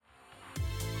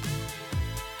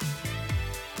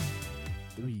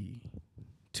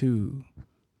2,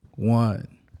 1.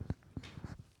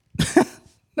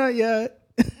 Not yet.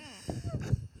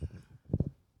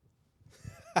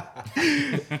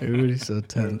 Everybody's so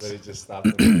tense. Everybody just stopped.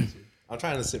 I'm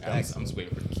trying to sit back. I'm just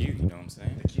waiting for the cue. You know what I'm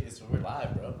saying? We're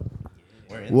live, bro.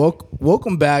 We're in.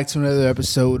 Welcome back to another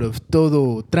episode of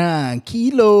Todo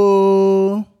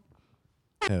Tranquilo.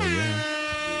 Hell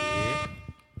yeah.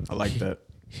 I like that.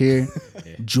 Here,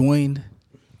 joined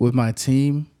with my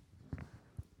team,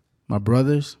 my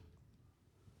brothers,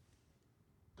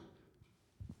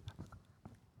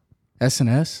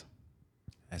 SNS,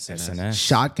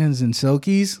 shotguns and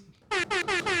silkies.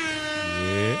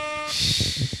 Yeah.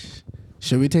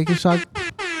 Should we take a shot?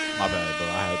 My bad, bro.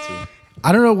 I had to.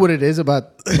 I don't know what it is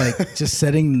about like just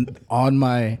sitting on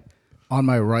my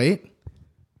right,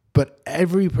 but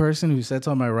every person who sits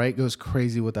on my right goes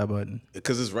crazy with that button.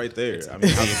 Because it's right there. I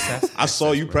mean, I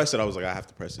saw you press it. I was like, I have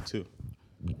to press it too.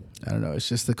 I don't know. It's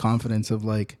just the confidence of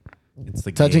like It's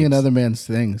the touching games. another man's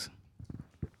things.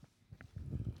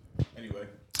 Anyway.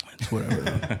 It's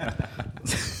whatever.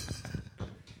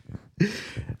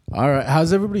 All right.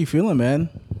 How's everybody feeling, man?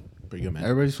 Pretty good, man.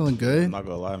 Everybody's feeling I'm good? not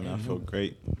going to lie, man. I feel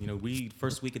great. You know,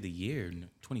 first week of the year,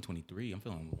 2023. I'm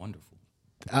feeling wonderful.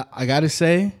 I got to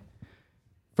say,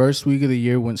 first week of the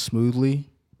year went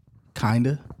smoothly. Kind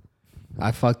of.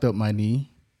 I fucked up my knee.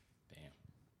 Damn.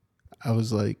 I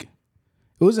was like,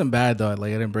 it wasn't bad though. Like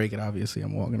I didn't break it. Obviously,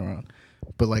 I'm walking around,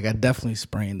 but like I definitely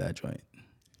sprained that joint,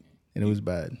 and it was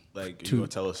bad. Like, you going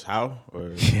to tell us how?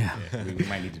 Or Yeah. We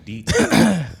might need the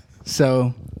details.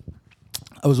 So,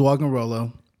 I was walking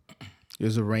Rolo. It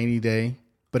was a rainy day,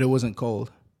 but it wasn't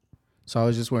cold. So I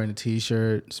was just wearing a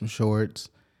t-shirt, some shorts,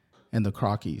 and the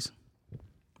Crockies.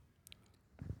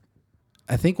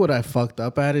 I think what I fucked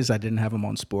up at is I didn't have them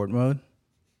on sport mode.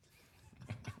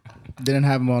 Didn't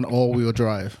have them on all-wheel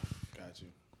drive. Got you.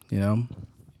 You know?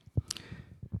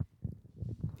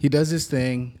 He does his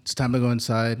thing. It's time to go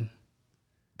inside.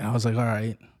 And I was like, all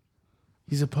right.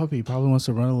 He's a puppy. He probably wants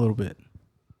to run a little bit.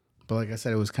 But like I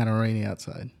said, it was kind of rainy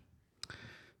outside.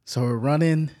 So we're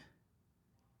running.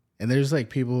 And there's like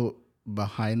people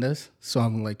behind us. So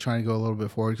I'm like trying to go a little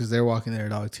bit forward because they're walking their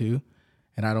dog too.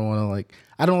 And I don't want to like,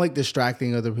 I don't like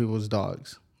distracting other people's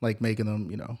dogs. Like making them,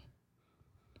 you know.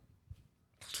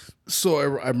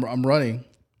 So I'm running.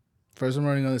 First I'm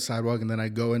running on the sidewalk and then I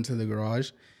go into the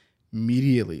garage.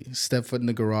 Immediately, step foot in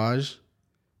the garage,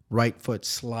 right foot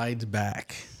slides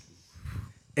back.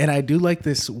 And I do like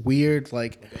this weird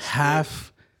like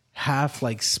half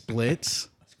like splits.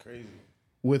 That's crazy.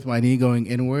 With my knee going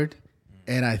inward.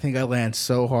 And I think I land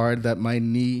so hard that my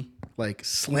knee like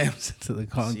slams into the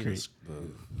concrete.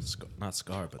 Not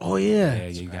scar, but Oh yeah. Yeah,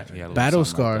 you got a little Battle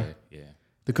something scar. Like that. Yeah.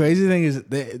 The crazy thing is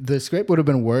the scrape would have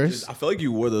been worse. I feel like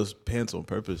you wore those pants on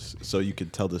purpose so you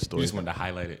could tell the You story. just wanted to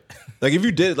highlight it. Like if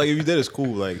you did, it's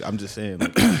cool. Like I'm just saying,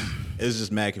 like, it's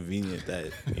just mad convenient that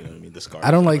you know what I mean. The scar.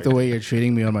 I don't like the way you're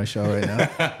treating me on my show right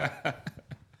now.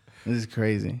 This is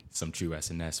crazy. Some true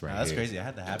SNS right That's here. crazy. I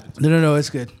had that happen. No, it's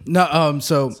good. No,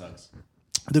 so Sucks.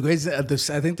 the crazy, I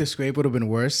think the scrape would have been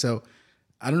worse. So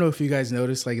I don't know if you guys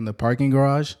noticed, like in the parking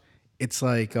garage, it's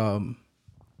like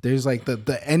there's like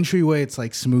the entryway. It's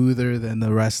like smoother than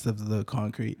the rest of the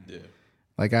concrete. Yeah.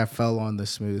 Like I fell on the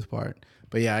smooth part,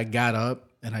 but yeah, I got up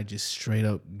and I just straight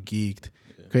up geeked.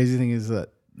 Yeah. Crazy thing is that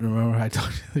remember I told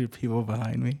you there were people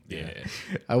behind me. Yeah.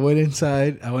 I went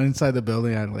inside the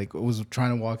building. I like was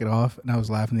trying to walk it off, and I was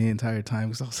laughing the entire time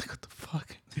because I was like, "What the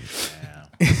fuck?" Yeah.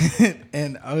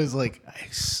 And I was like,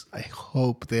 I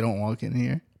hope they don't walk in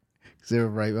here because they were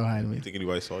right behind me. You think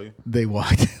anybody saw you? They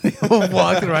walked. They all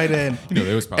walked right in. You know,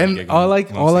 they was probably And giggling all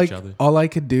amongst each other. I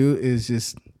could do is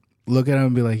just look at them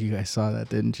and be like, "You guys saw that,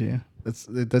 didn't you?"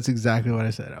 That's exactly what I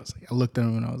said. I was like, I looked at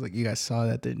them and I was like, "You guys saw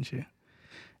that, didn't you?"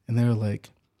 And they were like,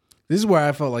 "This is where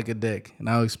I felt like a dick," and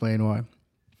I'll explain why.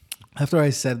 After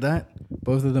I said that,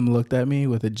 both of them looked at me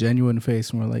with a genuine face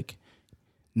and were like,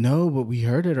 "No, but we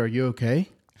heard it. Are you okay?"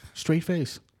 Straight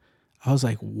face. I was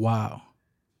like, "Wow,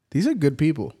 these are good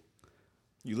people."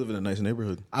 You live in a nice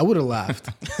neighborhood. I would have laughed.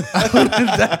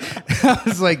 I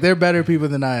was like, they're better people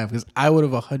than I am because I would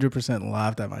have 100%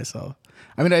 laughed at myself.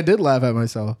 I mean, I did laugh at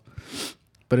myself,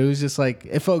 but it was just like,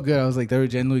 it felt good. I was like, they were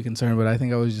genuinely concerned, but I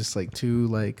think I was just like too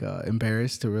like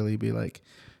embarrassed to really be like,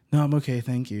 "No, I'm okay.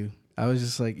 Thank you." I was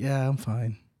just like, "Yeah, I'm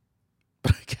fine."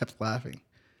 But I kept laughing.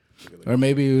 Or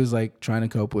maybe it was like trying to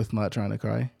cope with not trying to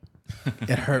cry.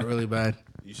 It hurt really bad.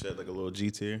 You shed like a little G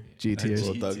tear. G A tears.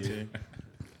 little Doug tear.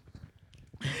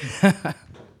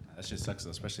 That shit sucks,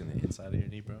 especially in the inside of your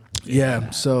knee, bro.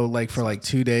 Yeah, so like for like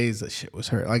 2 days, that shit was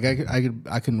hurt. Like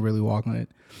I couldn't really walk on it.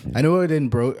 I know I didn't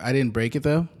break it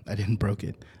though. I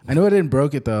know I didn't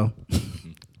broke it though.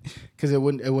 because it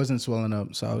wasn't swelling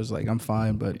up. So I was like, I'm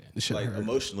fine, but the shit Like hurt.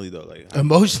 emotionally though, like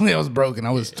Emotionally, I was broken.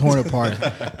 I was torn apart.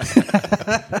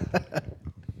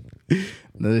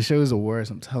 No, the show was the worst.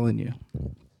 I'm telling you.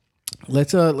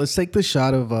 Let's take the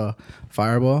shot of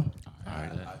Fireball. I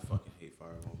fucking hate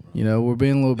Fireball, bro. You know, we're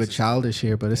being a little bit childish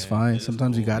here, but it's fine.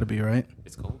 Sometimes you got to be right.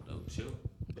 It's cold though. Chill.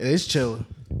 It is chill.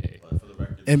 Hey, But for the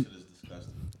record, And- this shit is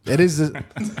disgusting. It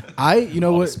is. You know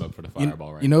all the what? smoke for the You,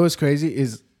 Fireball, right? you know what's crazy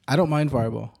is I don't mind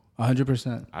Fireball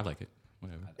 100%. I like it.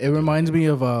 Whatever. It reminds me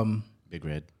of Big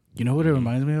Red. you know what it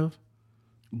reminds me of?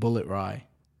 Bullet Rye.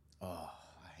 I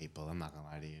hate Bull. I'm not gonna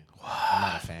lie to you. I'm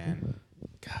not a fan.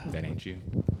 That ain't you.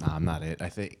 Nah, I'm not it. I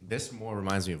think this more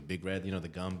reminds me of Big Red. You know the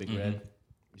gum, Big Red.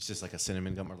 It's just like a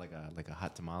cinnamon gum or like a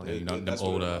hot tamale. You know them That's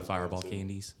old what it was Fireball too.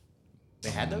 candies.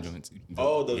 They had those? Joints.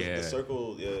 Oh, the yeah.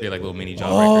 circle. Yeah, They're like little mini jawbreakers.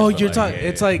 Oh, but you're like, talking. yeah.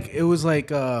 It's like it was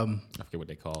like I forget what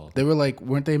they call. they were like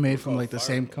weren't they made from Called like the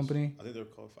same Fireballs. company? I think they're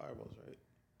called Fireballs, right?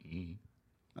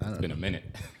 It's been a minute.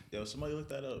 Yo, somebody look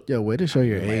that up. Yo, way to show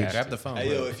your Yeah, age. Grab the phone. Hey,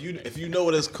 yo, if you know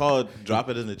what it's called, drop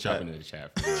it in the Drop chat. it in the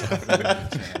chat.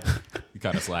 You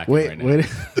kind of slacking Wait, right now. wait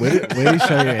to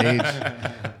show your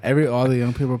age. All the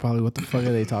young people are probably, what the fuck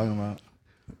are they talking about?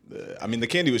 I mean, the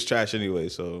candy was trash anyway,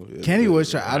 so Candy was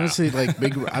try. Honestly, like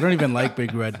Big. I don't even like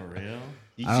Big Red. For real?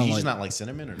 You, I don't you like- just not like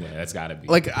cinnamon or Yeah, what? that's gotta be.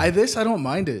 Like I don't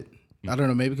mind it. I don't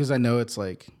know, maybe because I know it's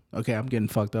like okay, I'm getting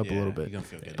fucked up a little you're bit, gonna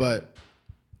feel good. but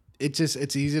it's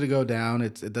easy to go down.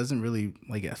 It doesn't really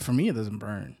like for me. It doesn't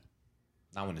burn.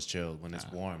 Not when it's chilled. When it's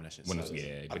warm, that shit when sucks. it's,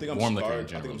 yeah, I think I'm warm liquor in scarred. I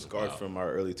general think I'm is scarred wild. from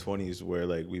our early 20s where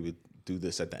like we would do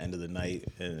this at the end of the night,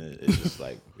 and it's just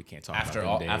like We can't talk After about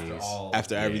all, them after days. all,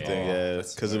 after everything, yeah,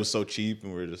 that's because it was so cheap,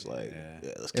 and we are just like,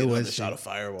 yeah, let's get another was shot cheap. of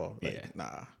Fireball. Like, Yeah. nah.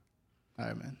 All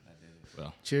right, man.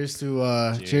 Well, Cheers to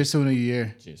a new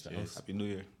year. cheers, fellas. Happy New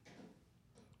Year.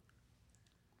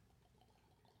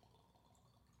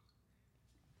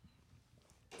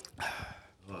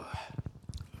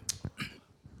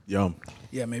 Yum.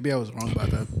 Yeah, maybe I was wrong about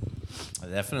that. I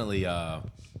definitely, yeah,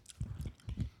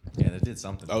 that did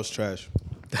something. That was trash.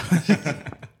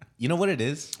 You know what it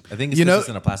is? I think it's You know- just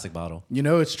in a plastic bottle. You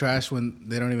know it's trash when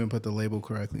they don't even put the label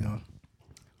correctly on.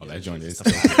 Oh, that joint is.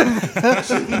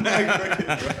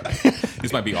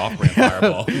 This might be off-brand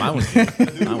Fireball. Mine was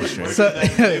good. Mine was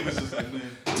straight.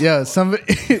 Yeah,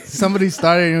 somebody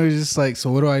started and it was just like,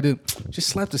 so what do I do? Just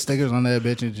slap the stickers on that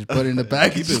bitch and just put it in the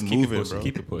package. Keep it moving, pushing, bro.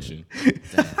 Keep it pushing.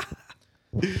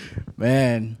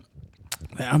 Man,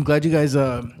 I'm glad you guys.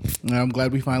 I'm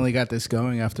glad we finally got this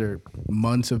going after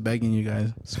months of begging you guys.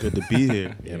 It's good to be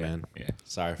here. Yeah, man. Yeah.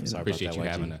 Sorry Appreciate about you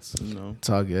that, having YG. us. You know, It's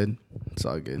all good. It's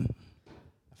all good.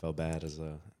 I felt bad as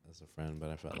a friend, but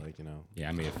I felt like, you know. Yeah,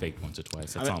 I made a fake once or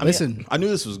twice. That's I all. mean, Listen, I knew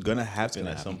this was gonna happen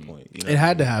at some point. You know? it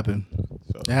had to happen.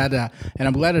 So. It had to, and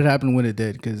I'm glad it happened when it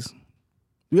did because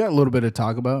we got a little bit to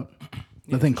talk about.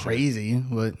 Nothing crazy,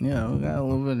 but you know, we got a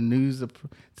little bit of news to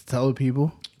tell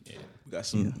people. We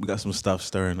got some stuff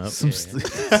stirring up. something,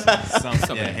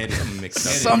 something mixed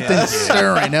up. Something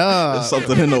stirring up. There's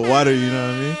something in the water. You know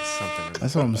what I mean? Something.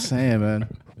 That's what I'm saying, man.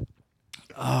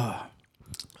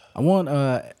 I want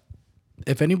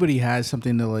if anybody has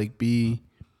something to like be.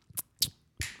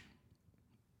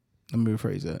 Let me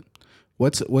rephrase that.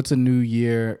 What's a new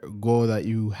year goal that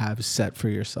you have set for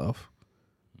yourself?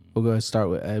 We'll go ahead and start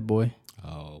with Ed Boy.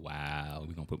 Oh wow,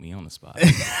 you're gonna put me on the spot.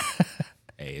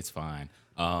 Hey, it's fine.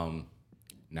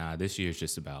 Nah, this year's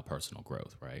just about personal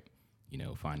growth, right? You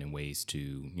know, finding ways to,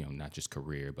 you know, not just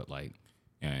career, but like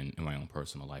in my own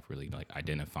personal life, really like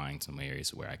identifying some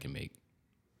areas where I can make,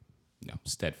 you know,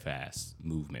 steadfast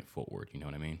movement forward. You know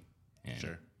what I mean? And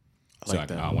Sure. So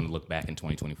I want to look back in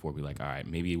 2024, be like, all right,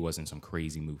 maybe it wasn't some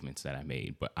crazy movements that I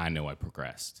made, but I know I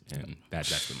progressed, and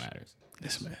that's what matters.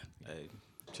 This man. Hey,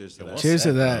 cheers to that. Cheers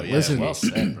to that. Bro. Yeah, Listen, well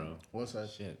said, bro. what's that?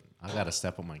 Shit. I got to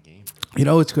step on my game. You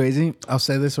know what's crazy? I'll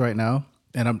say this right now,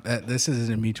 and this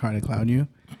isn't me trying to clown you.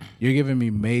 You're giving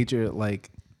me major like,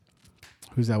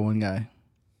 who's that one guy?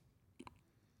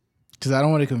 Because I don't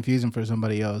want to confuse him for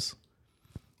somebody else.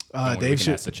 Dave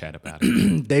Has to chat about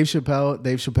it. Dave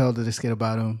Chappelle did a skit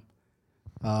about him.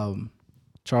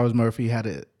 Charles Murphy had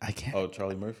a Oh,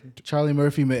 Charlie Murphy. Charlie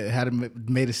Murphy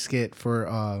made a skit for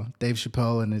Dave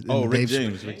Chappelle and Oh, Rick Dave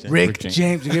James. Rick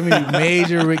James. You're giving me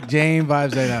major Rick James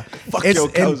vibes right now. Fuck your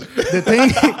couch. The thing,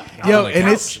 yo,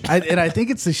 the and I think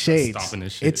it's the shades. Stomping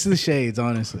this shit. It's the shades,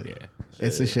 honestly. Yeah.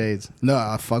 It's the shades. No,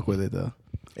 I fuck with it though.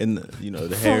 And the, you know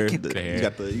the hair, it. the, hair.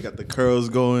 you got the curls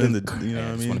going. You know what I I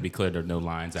just mean? want to be clear, there are no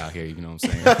lines out here. You know what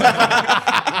I'm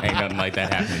saying? Ain't nothing like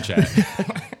that happening,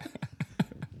 chat.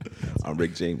 I'm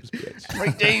Rick James, bitch.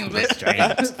 Rick James,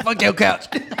 bitch. Fuck your couch.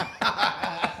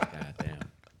 God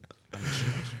damn.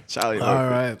 Charlie. All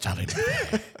Murphy.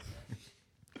 right.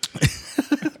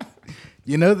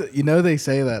 You know they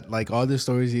say that like all the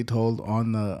stories he told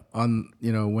on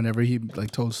whenever he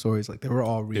like told stories, like they were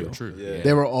all They real. were true. Yeah.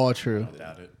 They were all true.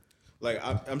 Doubt it. Like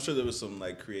I'm sure there was some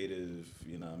like creative,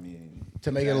 you know what I mean,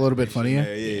 To make it a little bit funnier?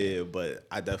 Yeah, but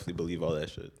I definitely believe all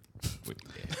that shit.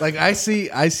 Like I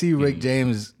see Rick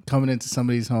James coming into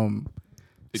somebody's home,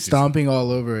 stomping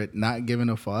all over it, not giving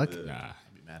a fuck, Nah.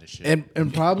 Be mad as shit.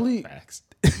 and probably Facts.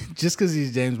 just because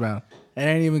he's James Brown. It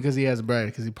ain't even because he has bread,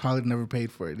 because he probably never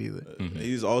paid for it either.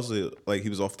 He's also like he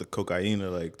was off the cocaine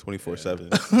like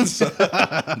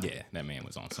 24/7. Yeah, that man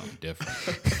was on something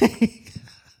different.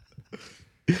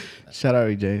 Shout out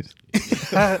Rick James.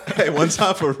 Hey, one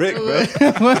time for Rick, bro.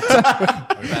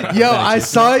 Yo, I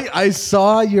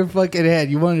saw your fucking head.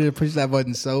 You wanted to push that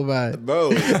button so bad.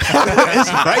 Bro, it's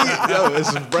right, yo,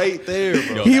 it's right there,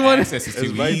 bro. Yo, He the wanted- access is It's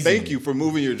too right. easy. Thank you for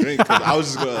moving your drink. 'Cause I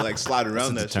was just gonna like slide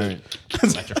around that shit.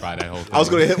 Electrify that whole thing. I was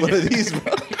gonna hit one of these,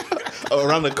 bro.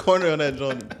 Around the corner on that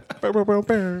joint.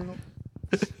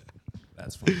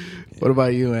 That's funny. What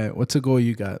about you, Ant? What's a goal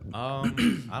you got?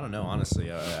 I don't know.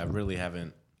 Honestly, I really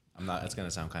haven't. I'm not. It's gonna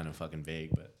sound kind of fucking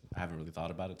vague, but I haven't really thought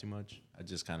about it too much. I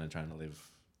just kind of trying to live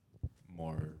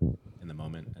more in the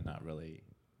moment and not really.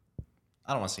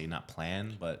 I don't want to say not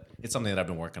plan, but it's something that I've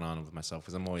been working on with myself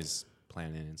because I'm always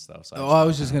planning and stuff. So I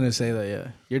was just gonna say that. Yeah,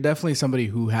 you're definitely somebody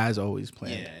who has always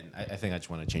planned. yeah, and I think I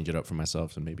just want to change it up for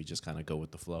myself and maybe just kind of go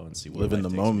with the flow and see what Live in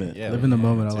life the takes me. moment. Yeah, Live in the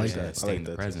moment. I yeah, like yeah, that. Stay like in the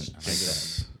that present. too. I like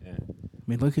that. Yeah. I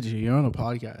mean, look at you. You're on a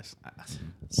podcast.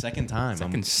 Second time.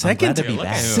 I'm Second glad to be look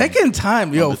at back. him. Second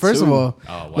time, yo. Number First of two. all,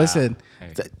 Oh, wow. listen.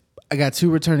 Hey. I got 2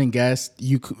 returning guests.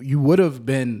 You would have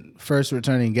been first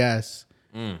returning guest,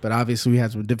 but obviously we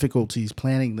had some difficulties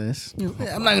planning this.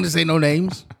 I'm not gonna say no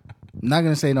names. I'm not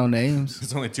gonna say no names.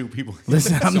 There's only 2 people.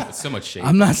 Listen, So much shade.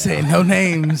 I'm not saying no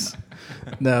names.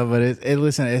 No, but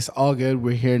listen, it's all good.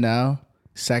 We're here now.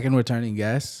 Second returning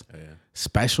guest. Yeah.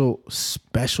 Special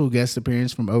guest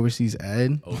appearance from Overseas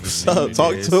Ed. What's up?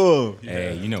 Talk to him.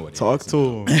 Hey, you know what? Talk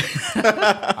to him.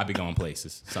 I be going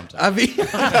places sometimes. I mean,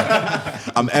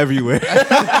 I'm everywhere.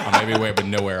 I'm everywhere but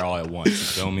nowhere all at once. You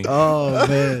feel me? oh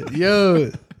man,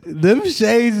 yo, them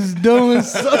shades is doing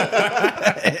so.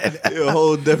 You're a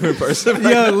whole different person.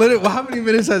 Yo, literally, how many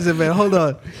minutes has it been? Hold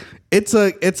on. It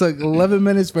took 11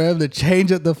 minutes for him to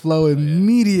change up the flow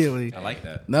immediately. I like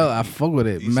that. No, I fuck with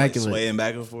it. He's like Immaculate. swaying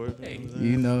back and forth.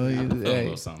 You know, I feel a hey.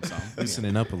 little something, something.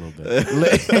 Loosening up a little bit.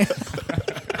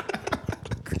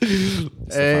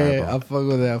 Hey, I fuck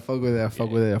with it. I fuck with it. I fuck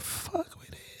with it. I fuck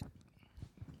with it.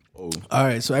 Oh. All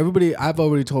right, so everybody, I've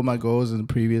already told my goals in the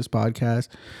previous podcast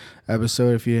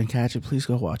episode. If you didn't catch it, please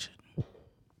go watch it.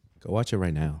 Go watch it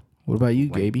right now. What about you,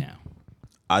 Right Gaby? now.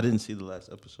 I didn't see the last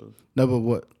episode. No, but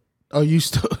what? Oh, you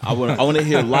still I want to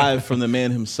hear live from the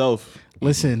man himself.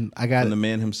 listen. I got From the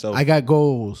man himself. I got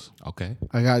goals. Okay.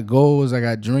 I got goals. I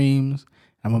got dreams.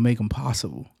 I'm gonna make them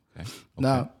possible. Okay.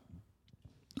 Now,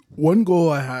 one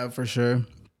goal I have for sure,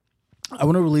 I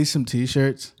want to release some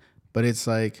T-shirts, but it's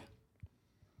like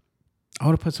I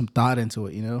want to put some thought into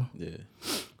it, you know. Yeah.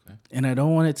 And I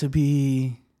don't want it to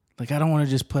be like I don't want to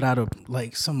just put out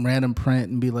some random print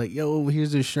and be like, "Yo,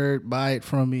 here's this shirt, buy it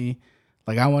from me."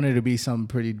 Like I want it to be something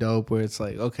pretty dope where it's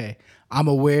like, okay, I'm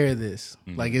aware of this.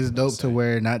 Like it's dope to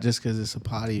wear, not just because it's a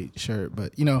potty shirt,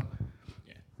 but you know,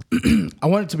 I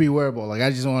want it to be wearable. Like I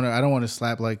don't want to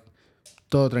slap like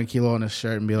todo tranquilo on a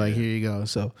shirt and be like, here you go.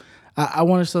 So I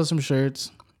want to sell some shirts,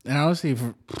 and honestly,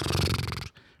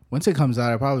 once it comes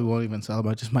out, I probably won't even sell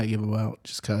them. I just might give them out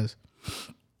just cause.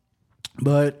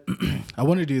 But I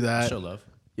want to do that. Show love.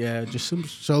 Yeah, just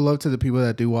show love to the people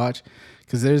that do watch.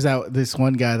 Because there's this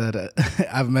one guy that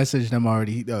I've messaged him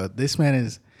already. This man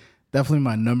is definitely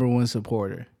my number one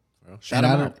supporter. Shout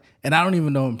him out. And I don't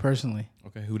even know him personally.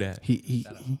 Okay. Who that? He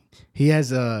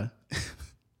has a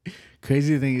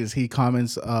crazy thing is he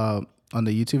comments on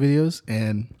the YouTube videos,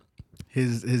 and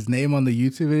his name on the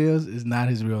YouTube videos is not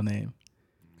his real name.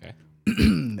 Okay.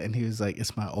 And he was like,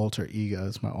 "It's my alter ego.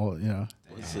 It's my you know."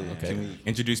 Okay.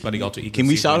 Introduced by the alter ego. Can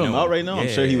we See if shout we him know out right now? I'm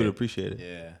Yeah. sure he would appreciate it.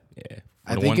 Yeah. Yeah.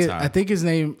 I For the think one time. I think his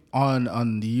name on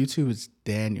the YouTube is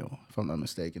Daniel, if I'm not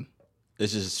mistaken.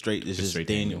 It's just straight. It's just straight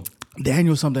Daniel.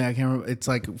 Daniel something I can't remember. It's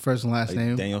like first and last Like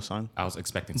name. Daniel son. I was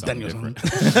expecting something Daniel different.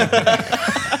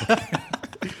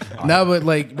 No, but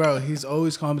like, bro, he's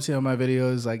always commenting on my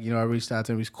videos. Like, you know, I reached out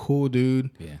to him. He's a cool dude.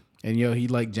 Yeah. And yo, he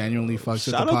like genuinely fucks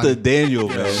with Shout the out to podcast. Daniel,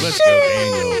 man. Let's go,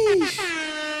 Daniel.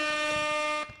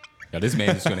 Yo, this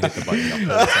man is gonna hit the button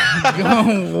the whole time.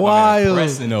 Going wild.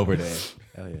 Pressing over there.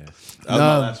 Hell yeah. That was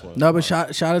my last one. No, but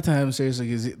shout out to him seriously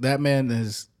because that man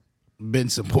is been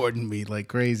supporting me like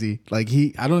crazy. Like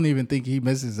I don't even think he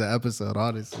misses the episode,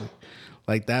 honestly.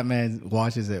 Like that man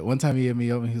watches it. One time he hit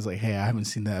me up and he was like, "Hey, I haven't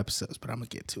seen the episodes, but I'm gonna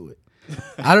get to it."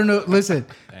 I don't know. Listen,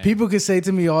 people could say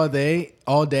to me all day,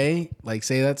 like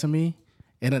say that to me,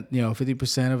 and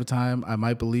 50% of the time I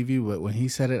might believe you, but when he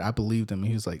said it, I believed him.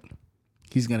 He was like,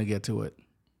 "He's gonna get to it.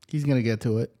 He's gonna get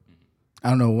to it." I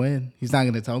don't know when. He's not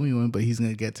gonna tell me when, but he's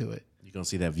gonna get to it. You're gonna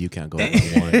see that view count go up in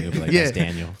the morning. You'll be like, that's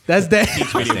Daniel. That's that.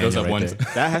 Video goes up one.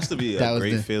 That has to be a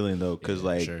great the- feeling though, because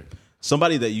like Sure.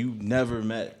 somebody that you never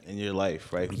met in your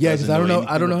life, right? Who Yeah, because doesn't I don't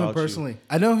anything know him about you. personally.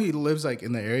 I know he lives like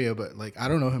in the area, but like I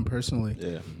don't know him personally.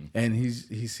 Yeah. And he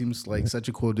seems like such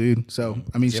a cool dude. So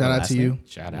I mean, Does he have shout a out last to you. name?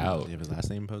 Shout Do out. you have his last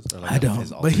name posted? Or like I his don't,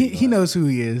 but alternate he last- knows who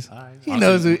he is. Alright. He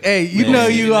knows who. Hey, you Man, know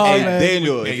you all, hey, man.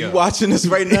 Daniel, if yo. you watching this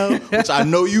right now, which I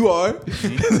know you are,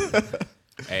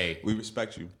 Hey, we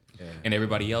respect you. and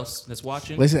everybody else that's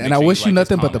watching. Listen, make and I sure wish you like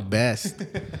this nothing but the comment.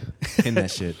 best. In that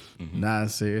shit. Nah,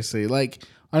 seriously. Like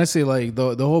honestly, like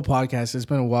the whole podcast, it's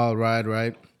been a wild ride,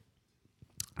 right?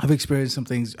 I've experienced some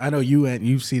things. I know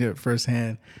you've seen it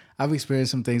firsthand. I've experienced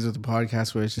some things with the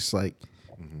podcast where it's just like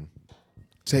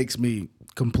takes me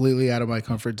completely out of my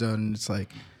comfort zone. And it's like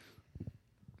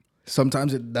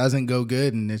sometimes it doesn't go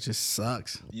good, and it just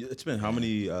sucks. It's been how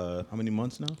many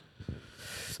months now?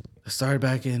 I started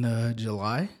back in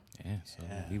July. Yeah, so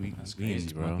we crazy,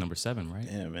 in bro. month number 7, right?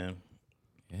 Yeah, man.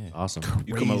 Yeah. Awesome.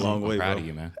 You come a long I'm way, proud bro. of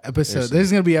you, man. This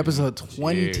is gonna be episode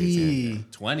 20.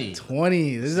 20.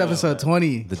 20. This is episode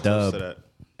 20. The Close dub. to that.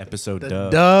 Episode The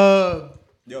dub. dub.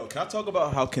 Yo, can I talk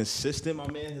about how consistent my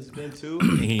man has been too?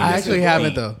 He I missed actually a haven't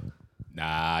beat. though.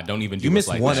 Nah, don't even do You us missed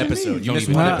like one that. episode. You Don't missed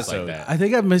even one do us episode. like that. I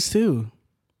think I've missed two.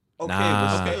 Okay,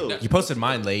 Nah. but still. You posted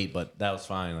mine late, but that was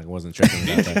fine. Like, I wasn't tripping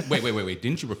about that. Wait.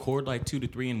 Didn't you record like 2 to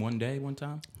 3 in one day one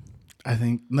time? I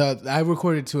think no. I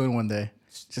recorded 2 in one day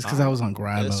just because I was on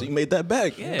grind Yeah, mode. so you made that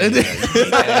back. Yeah.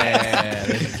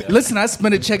 Listen, I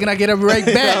spend a check and I get it right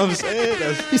You know what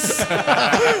back. I'm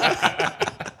saying?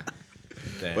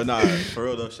 Damn. But nah, for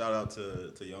real though, shout out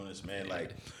to Jonas, man. Like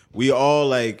we all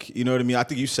like, you know what I mean? I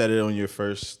think you said it on your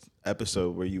first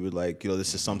episode where you would like,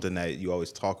 this is something that you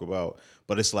always talk about.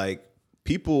 But it's like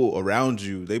people around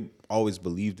you, they always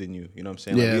believed in you. You know what I'm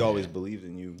saying? Like Yeah. we always believed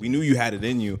in you. We knew you had it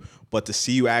in you, but to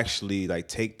see you actually like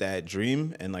take that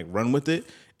dream and like run with it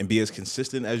and be as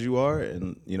consistent as you are,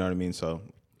 and you know what I mean? So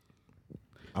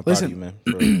I'm proud Listen. of you, man.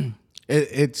 For real.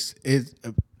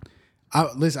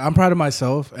 Listen, I'm proud of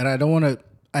myself, and I don't want to.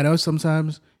 I know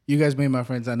sometimes you guys being my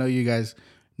friends. I know you guys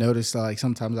notice that like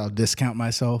sometimes I'll discount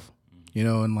myself,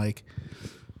 and like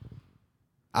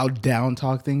I'll down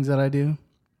talk things that I do.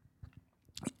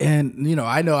 And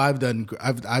I know I've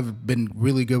been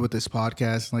really good with this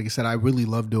podcast. Like I said, I really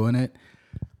love doing it.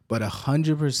 But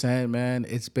 100%, man,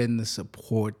 it's been the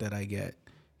support that I get.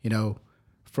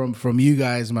 From you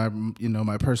guys, my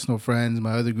my personal friends,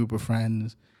 my other group of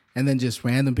friends, and then just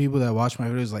random people that watch my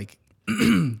videos. Like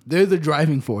they're the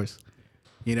driving force.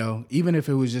 Even if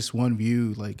it was just one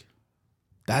view, like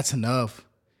that's enough.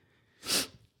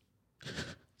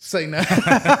 Say no.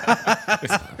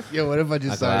 Yo, what if I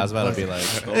just I was started? about to be like,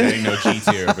 There ain't no cheats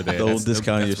here over there. Don't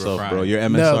discount that's yourself, real bro. crime. You're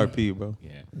MSRP, bro.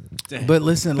 Yeah. But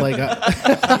listen, like, yeah,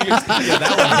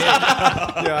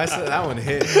 I said that one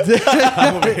hit.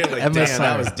 I'm over here like, damn,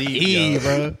 that was deep, yo.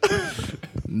 bro.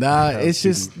 Nah, it's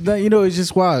just it's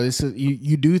just wild. It's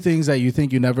you do things that you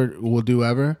think you never will do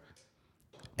ever,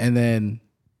 and then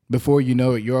before you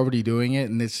know it, you're already doing it,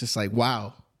 and it's just like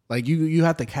wow. Like you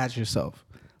have to catch yourself.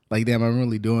 Like damn, I'm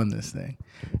really doing this thing,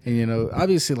 and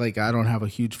obviously like I don't have a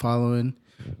huge following.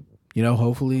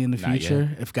 Hopefully in the Not future,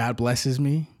 yet. if God blesses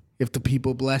me, if the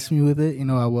people bless me with it,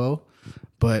 I will.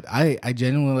 But I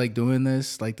genuinely like doing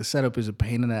this. Like the setup is a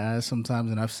pain in the ass sometimes,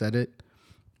 and I've said it,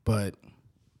 but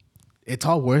it's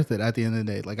all worth it at the end of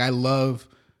the day. Like I love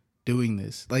doing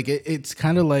this. Like it's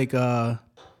kind of like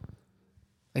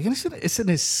it's an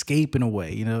escape in a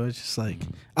way. It's just like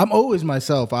I'm always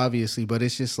myself, obviously, but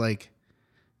it's just like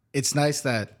it's nice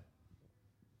that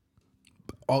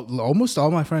almost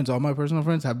all my friends, all my personal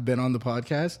friends, have been on the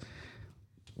podcast,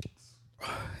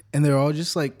 and they're all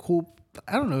just like cool.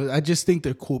 I don't know. I just think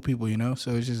they're cool people,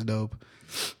 So it's just dope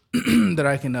that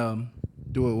I can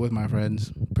do it with my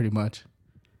friends, pretty much.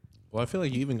 Well, I feel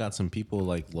like you even got some people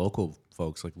like local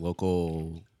folks, like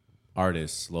local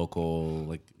artists, local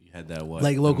like you had that what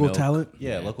Like the local Milk? talent?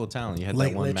 Yeah, local talent. You had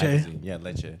Like that one Leche? magazine. Yeah,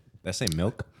 Leche. Did I say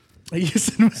milk? Shout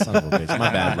Son of a bitch.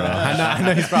 My bad, bro. I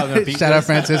know he's probably gonna beat out this.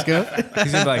 Francisco.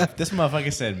 He's gonna be like, this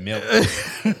motherfucker said milk.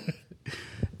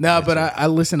 No, but I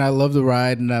listen. I love the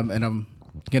ride, and I'm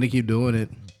gonna keep doing it.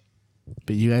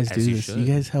 But you guys As do you this. should. You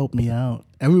guys help me out.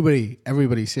 Everybody,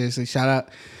 seriously, shout out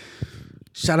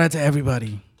shout out to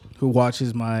everybody who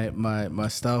watches my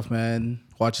stuff, man.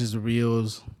 Watches the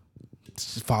reels,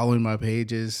 following my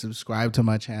pages, subscribe to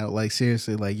my channel. Like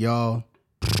seriously, like y'all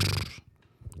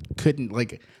couldn't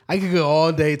like. I could go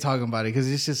all day talking about it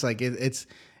because it's just like it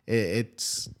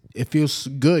feels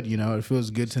good, you know. It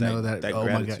feels good to know that oh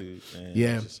my god, man,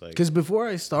 yeah. like, Because before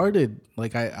I started,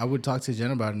 like I would talk to Jen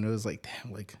about it, and it was like,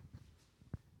 damn, like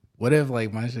what if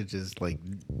like my shit just like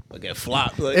get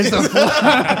flopped? Like, it's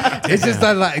just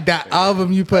not like that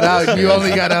album you put out. You only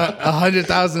got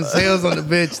 100,000 sales on the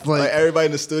bitch. like everybody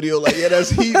in the studio, like yeah, that's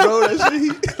heat, bro. That's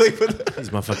heat. Like, These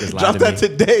motherfuckers drop lied to that me.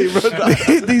 today, bro.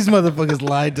 These motherfuckers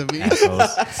lied to me.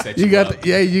 Assholes. Set You got up.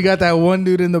 you got that one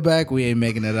dude in the back. We ain't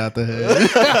making it out the hood.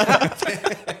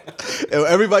 And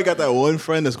everybody got that one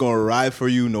friend that's gonna ride for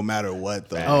you no matter what.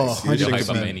 Though. Oh, Your shit 100%.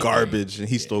 could be Anything. garbage, and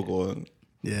he's still going.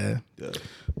 Yeah, Yeah.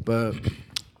 but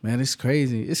man, it's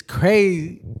crazy. It's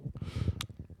crazy.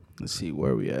 Let's see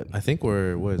where we at. I think what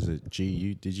is it?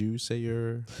 Did you say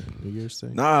your New Year's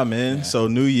thing? Nah, man. So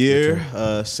new year,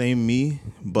 same me.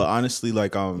 But honestly,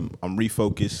 like I'm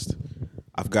refocused.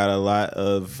 I've got a lot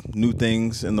of new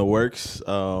things in the works.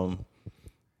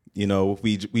 You know,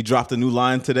 we dropped a new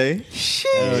line today. Shit.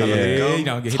 Yeah. You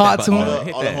know, hit Talk that to button. him.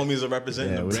 Hit All the that. homies are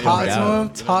representing Yeah, the we brand. Talk Gummed to out.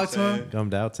 him. Talk to him.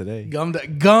 Gummed out today. Gummed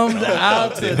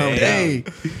out today.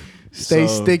 Stay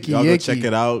So sticky. Y'all go icky. check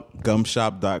it out,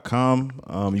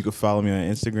 gumshop.com. You can follow me on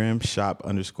Instagram,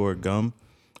 shop_gum.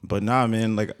 But nah,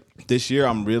 man, like this year,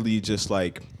 I'm really just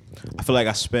like, I feel like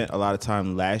I spent a lot of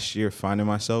time last year finding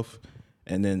myself.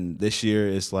 And then this year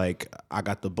is like, I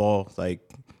got the ball. Like,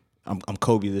 I'm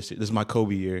Kobe this year. This is my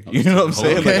Kobe year. You know what I'm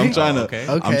saying? Okay. Like I'm trying to, Okay.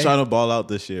 Okay. ball out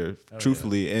this year,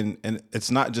 truthfully. And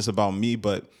it's not just about me,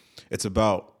 but it's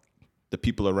about the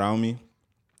people around me.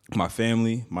 My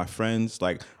family, my friends,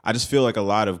 like I just feel like a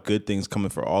lot of good things coming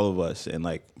for all of us. And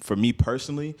like for me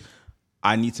personally,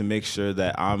 I need to make sure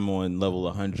that I'm on level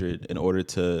 100 in order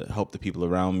to help the people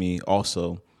around me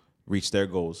also reach their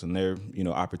goals and their, you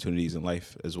know, opportunities in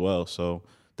life as well. So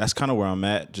that's kind of where I'm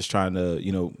at, just trying to,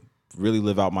 you know, really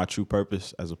live out my true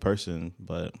purpose as a person.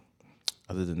 But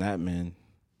other than that, man,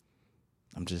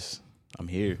 I'm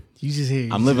here. You just here.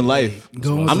 I'm living life.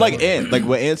 Going I'm with like it. Ant. Like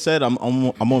what Ant said, I'm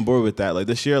on board with that. Like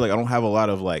this year, like I don't have a lot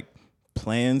of like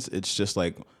plans. It's just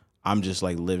like I'm just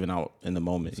like living out in the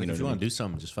moment. Like, You know if you what I want mean? to do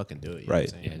something, just fucking do it. You Right. Know what I'm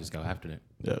saying? Yeah, just go after it.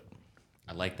 Yeah.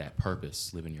 I like that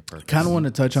purpose, living your purpose. Kind of want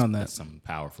to touch on that. That's something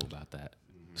powerful about that.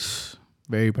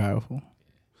 Very powerful.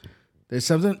 There's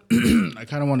something I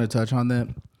kind of want to touch on that.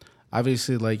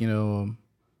 Obviously, like, you know,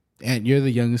 and you're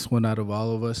the youngest one out of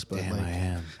all of us, but Damn, like, I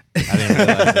am. I didn't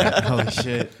realize that. Holy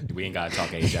shit. We ain't gotta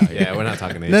talk age out here. Yeah, we're not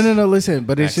talking age. no. Listen,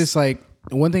 but it's Next. just like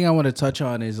one thing I want to touch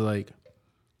on is like,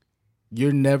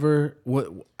 you're never. What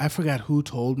I forgot who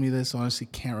told me this. Honestly,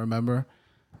 can't remember.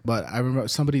 But I remember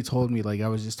somebody told me, like, I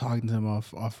was just talking to him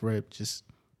off rip, just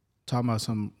talking about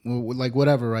some like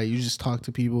whatever, right? You just talk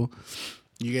to people,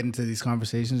 you get into these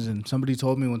conversations, and somebody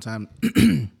told me one time,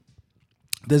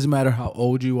 doesn't matter how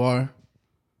old you are,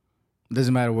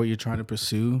 doesn't matter what you're trying to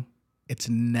pursue, it's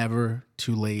never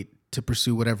too late to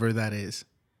pursue whatever that is.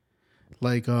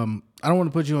 Like, I don't want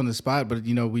to put you on the spot, but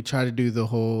you know, we try to do the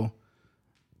whole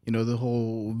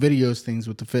videos things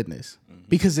with the fitness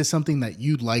because it's something that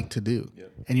you'd like to do.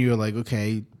 And you're like,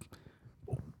 okay,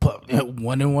 put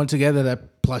 1 and 1 together,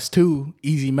 that +2,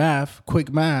 easy math,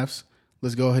 quick maths.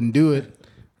 Let's go ahead and do it.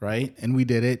 Right. And we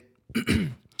did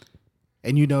it.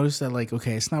 And you notice that, like,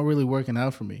 okay, it's not really working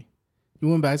out for me. You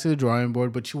went back to the drawing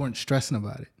board, but you weren't stressing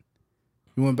about it.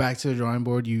 You went back to the drawing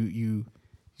board. You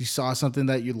saw something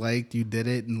that you liked. You did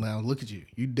it. And now look at you.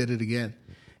 You did it again.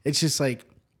 It's just like,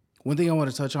 one thing I want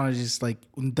to touch on is just like,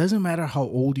 it doesn't matter how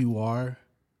old you are,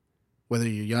 whether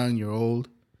you're young, you're old.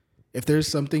 If there's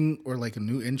something or like a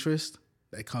new interest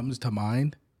that comes to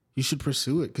mind, you should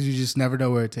pursue it because you just never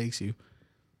know where it takes you.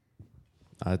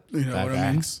 You know what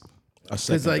I mean?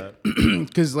 Because like,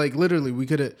 because like literally we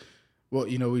could have, well,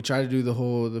 you know, we try to do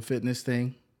the fitness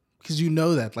thing because you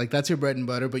know that like that's your bread and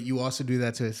butter, but you also do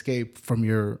that to escape from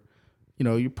your, you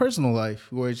know, your personal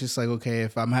life where it's just like, okay,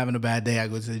 if I'm having a bad day, I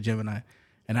go to the gym and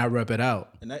I rep it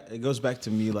out. And that, it goes back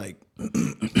to me like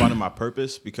finding my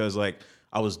purpose because like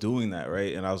I was doing that,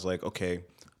 right? And I was like, okay,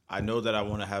 I know that I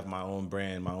want to have my own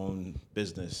brand, my own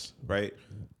business, right?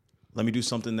 Let me do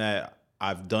something that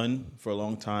I've done for a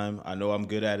long time. I know I'm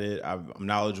good at it. I'm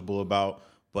knowledgeable about,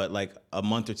 but like a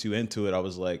month or two into it, I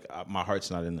was like, my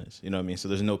heart's not in this. You know what I mean? So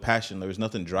there's no passion. There was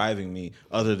nothing driving me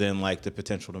other than like the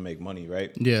potential to make money,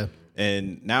 right? Yeah.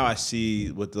 And now I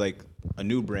see with like a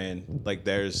new brand, like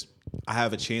there's I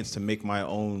have a chance to make my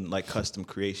own like custom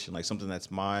creation, like something that's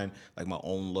mine, like my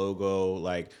own logo,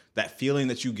 like that feeling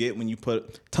that you get when you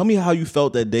put. Tell me how you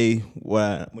felt that day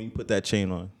when you put that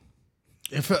chain on.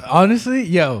 If honestly,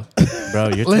 yo, Bro,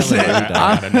 you're Listen, telling me, I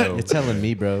gotta know. You're telling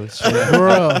me, bro.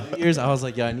 bro, Years, I was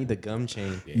like, yo, I need the gum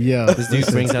chain. yo, This dude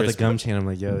brings out the gum chain. I'm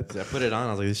like, yo, I put it on. I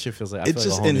was like, this shit feels like. I It feel just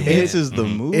like a whole new enhances the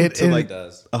mood It- to it like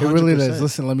does. it really 100%. does.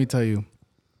 Listen, let me tell you,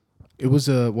 it was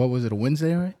what was it, a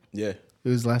Wednesday, right? Yeah. It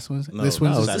was last Wednesday. No, This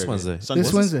no, Wednesday. this Wednesday. Sunday.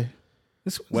 This Wednesday.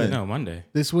 This Wednesday. No, Monday.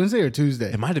 This Wednesday or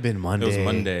Tuesday? It might have been Monday. It was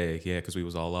Monday, yeah, because we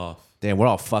was all off. Damn, we're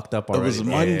all fucked up It already. was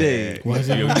Monday. Was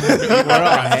it? We're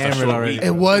all hammered already.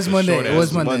 It was Monday. It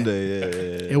was Monday. Monday.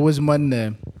 Yeah. It was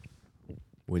Monday.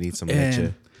 We need some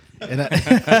leche. And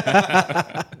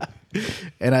I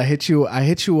and I hit you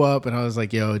up and I was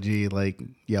like, yo, G, like,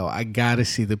 yo, I gotta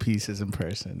see the pieces in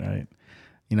person, right?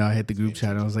 You know, I hit the group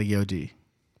chat and I was like, yo, G,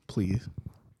 please.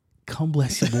 Come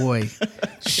bless your boy.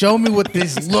 Show me what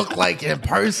this looked like in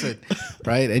person.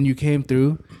 Right? And you came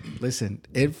through. Listen,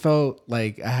 it felt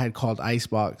like I had called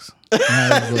Icebox. And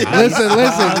I was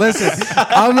like, listen.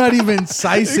 I'm not even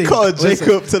sizing. You called Listen,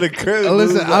 Jacob to the crib.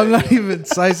 Listen, I'm not even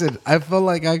sizing. I felt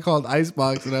like I called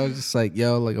Icebox and I was just like,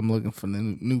 yo, like I'm looking for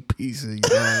the new pieces.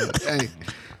 You know? Hey.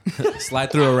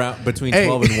 Slide through around between Hey.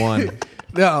 12 and 1.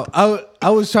 No, I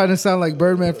was trying to sound like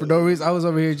Birdman for no reason. I was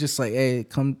over here just like, hey,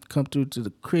 come through to the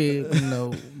crib, you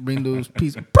know, bring those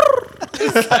pieces.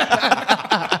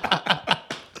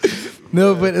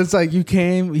 No, but it's like you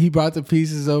came, he brought the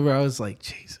pieces over. I was like,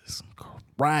 Jesus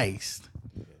Christ,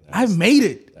 I made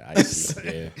it. I see.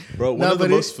 Yeah. Bro, one No, of the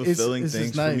but most it's fulfilling just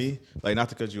things nice. for me, like not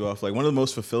to cut you off, like one of the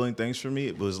most fulfilling things for me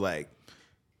was like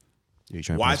You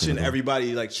trying to watching push me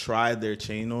everybody like try their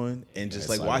chain on and just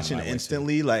like slide watching my way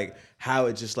instantly like how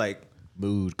it just like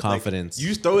mood, like, confidence.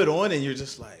 you throw it on and you're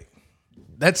just like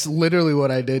That's literally what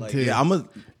I did too. yeah,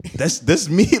 that's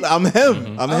me. I'm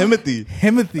him. I'm Himothy.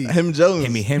 Himothy, Him Jones.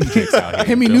 Him Jakes out here.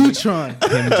 Hemi Feel me? Neutron,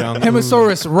 Him Jong-un.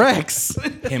 Hemosaurus Rex.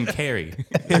 Him Carry.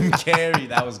 Him carry.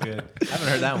 That was good. I haven't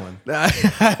heard that one. I I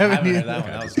haven't haven't even- heard that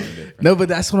one. That was good. No, but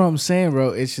that's what I'm saying, bro.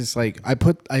 It's just like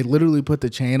I literally put the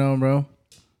chain on, bro.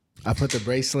 I put the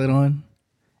bracelet on,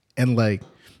 and like,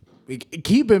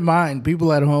 keep in mind,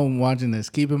 people at home watching this,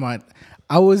 keep in mind,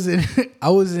 I was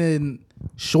in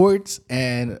shorts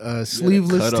and a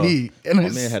sleeveless cutoff. tee, and My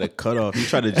man had a cutoff. He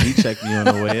tried to G-check me on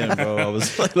the way in, bro. I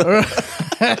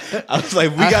was like,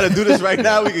 we got to do this right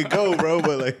now. We could go, bro.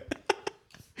 But like,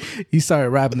 he started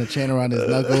wrapping the chain around his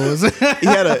knuckles. he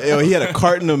had a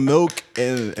carton of milk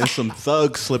and some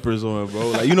thug slippers on, bro.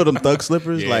 Like you know them thug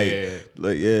slippers, Yeah.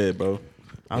 like yeah, bro.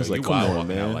 I was Yo, like, you come wild on,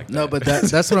 walking out man. like No, that. but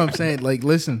that's what I'm saying. Like,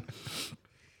 listen,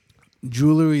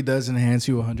 jewelry does enhance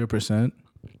you 100%.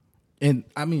 And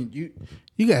I mean,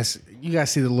 you guys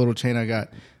see the little chain I got.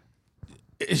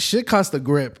 It shit cost a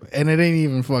grip, and it ain't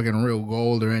even fucking real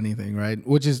gold or anything, right?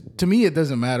 Which is, to me, it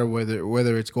doesn't matter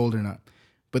whether it's gold or not.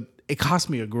 But it cost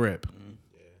me a grip,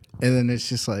 and then it's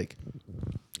just like,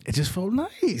 it just felt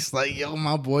nice. Like, yo,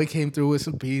 my boy came through with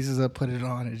some pieces. I put it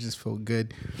on. It just felt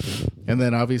good. And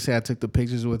then obviously I took the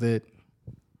pictures with it.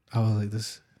 I was like,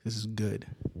 this is good.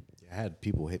 I had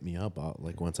people hit me up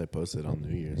like once I posted on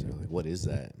New Year's. They're like, "What is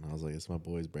that?" And I was like, "It's my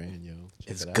boy's brand, yo.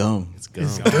 Check It's it out." gum. It's gum.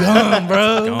 Gum,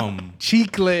 bro. Gum.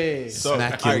 Chicle. So,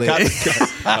 Smack all your right, lips.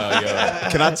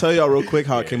 can I tell y'all real quick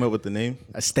how I came up with the name?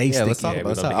 Stay Yeah, sticky. let's talk Yeah, about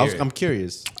we'd it. love to hear it. I'm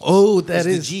curious. Oh, that Is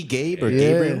is the G Gabe or Yeah.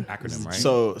 Gabriel? Acronym, right?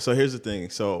 So here's the thing.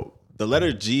 So the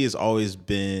letter G has always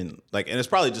been like, and it's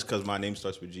probably just because my name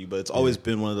starts with G, but it's always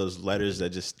been one of those letters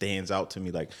that just stands out to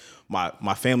me. Like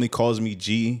my family calls me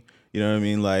G. You know what I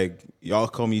mean? Like y'all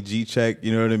call me G Check.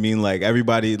 You know what I mean? Like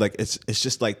everybody, like it's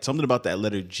just like something about that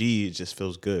letter G. It just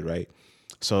feels good, right?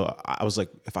 So I was like,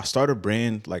 if I start a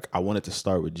brand, like I want it to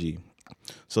start with G.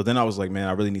 So then I was like, man,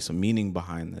 I really need some meaning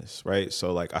behind this, right?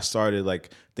 So like I started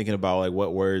like thinking about like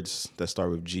what words that start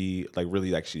with G like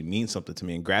really actually mean something to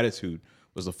me. And gratitude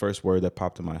was the first word that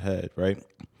popped in my head, right?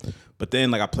 But then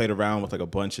like I played around with like a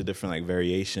bunch of different like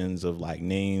variations of like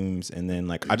names, and then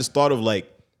like I just thought of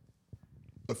like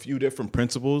a few different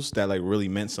principles that like really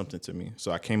meant something to me.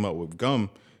 So I came up with GUM,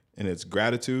 and it's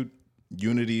gratitude,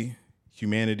 unity,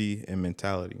 humanity, and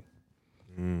mentality.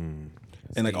 And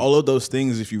like all of those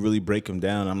things, if you really break them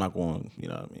down, I'm not going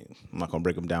to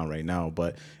break them down right now,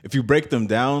 but if you break them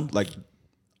down, like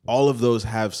all of those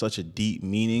have such a deep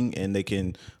meaning, and they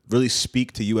can really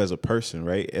speak to you as a person,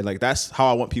 right? And like that's how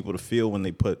I want people to feel when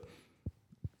they put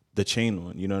the chain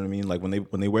on, you know what I mean? Like when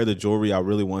they wear the jewelry, I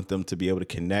really want them to be able to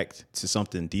connect to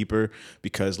something deeper,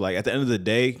 because like at the end of the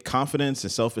day, confidence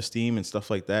and self-esteem and stuff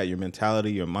like that, your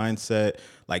mentality, your mindset,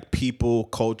 like people,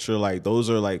 culture, like those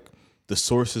are like the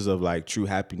sources of like true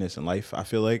happiness in life. I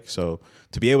feel like so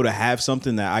to be able to have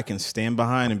something that I can stand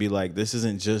behind and be like, this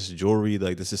isn't just jewelry.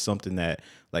 Like this is something that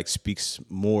like speaks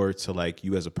more to like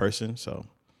you as a person. So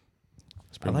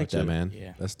that's I pretty like much that, it. man.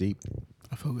 Yeah. That's deep.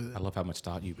 I fuck with it. I love how much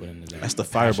thought you put into that. That's the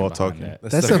passion fireball behind talking. that.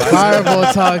 That's a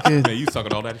fireball talking. Man, you was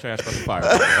talking all that trash about the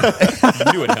fireball.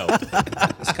 You knew it helped.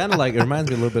 It's kind of like, it reminds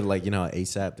me a little bit like, you know,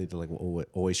 ASAP, they did like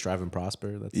always strive and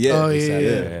prosper. That's Yeah. Oh, yeah, ASAP,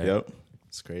 yeah. Yep.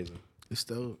 It's crazy. It's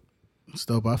dope. It's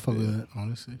dope. I fuck with it,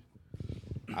 honestly.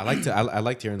 I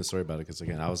liked hearing the story about it because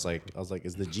again, I was like,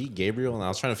 is the G Gabriel? And I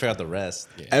was trying to figure out the rest.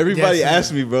 Yeah. Everybody Yes,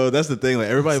 asked me, bro. That's the thing. Like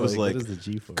everybody It's was like, what is the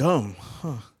G for? gum.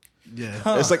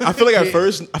 Yeah. It's like I feel like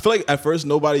at first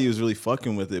nobody was really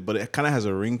fucking with it, but it kind of has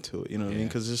a ring to it. You know what I mean?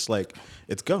 Because it's just like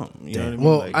it's gum. You know what I mean?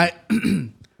 Well,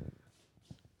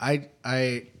 Like,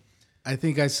 I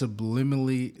think I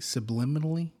subliminally,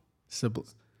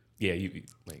 Yeah, you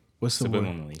like what's the word?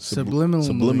 subliminally.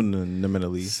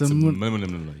 Subliminally.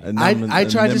 subliminally. I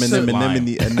tried to sub- anemone.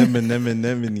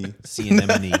 Sea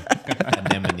anemone.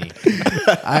 Anemone.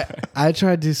 I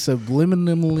tried to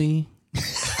subliminally.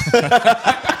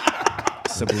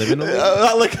 Subliminally?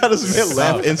 I like how this man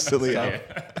laugh instantly.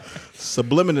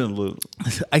 Subliminal.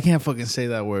 I can't fucking say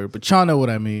that word, but y'all know what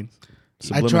I mean.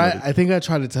 Subliminally. I think I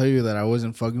tried to tell you that I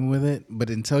wasn't fucking with it, but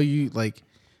until you like,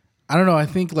 I don't know. I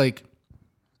think like,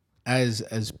 as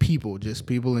people, just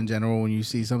people in general, when you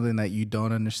see something that you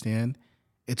don't understand,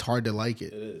 it's hard to like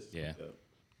it. It is. Yeah.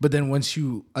 But then once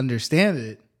you understand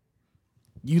it,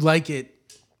 you like it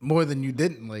more than you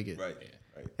didn't like it. Right.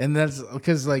 Right. And that's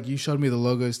because like you showed me the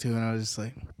logos too, and I was just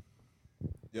like,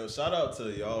 Yo, shout out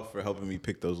to y'all for helping me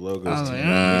pick those logos. I was too, like,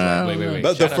 man. Wait.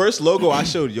 The Shout out- first logo I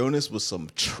showed Jonas was some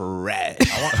trash.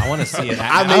 I want to see it.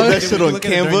 I made that shit on Look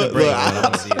at it during Canva. the break, Look, I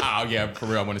want to see it. Oh yeah, for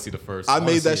real. I want to see the first. I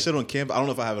made see that it. shit on Canva. I don't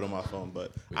know if I have it on my phone,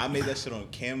 but I made that shit on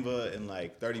Canva in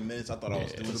like 30 minutes. I thought I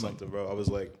was doing something, bro. I was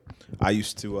like, I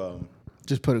used to,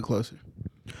 just put it closer.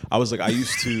 I was like,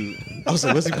 what's he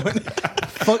pointing?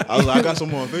 Fuck. I was like, I got some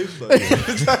more on Facebook.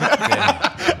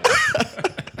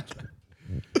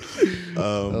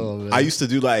 I used to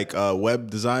do like web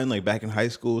design like back in high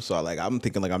school, so I'm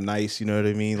thinking like I'm nice, you know what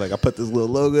I mean? Like I put this little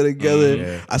logo together.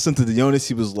 Yeah. I sent it to Jonas.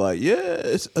 He was like, "Yeah,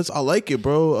 it's I like it,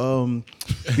 bro."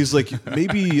 He's like,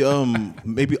 maybe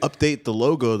update the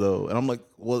logo though, and I'm like,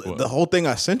 well, the whole thing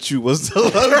I sent you was the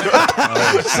logo,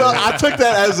 so I took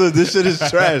that as this shit is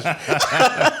trash.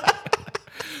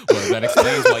 Well, that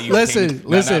explains why you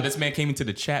Listen. this man came into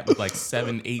the chat with like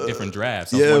 7, 8 different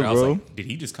drafts. I was Yeah, wondering, I was bro. like, did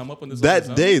he just come up with this? That on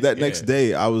his day, own? that Yeah. next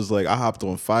day, I was like, I hopped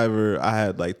on Fiverr. I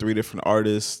had like 3 different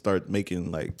artists start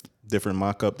making like different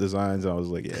mock-up designs. And I was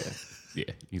like, yeah.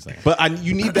 Yeah, he's like, But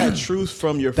you need that truth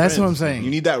from your friends. That's what I'm saying. You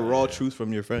need that raw truth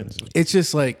from your friends. It's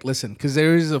just like, listen, because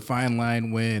there is a fine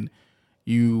line when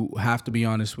you have to be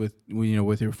honest with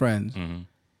your friends. Mm-hmm.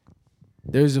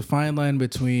 There's a fine line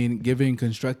between giving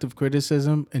constructive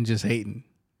criticism and just hating,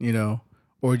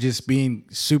 or just being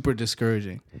super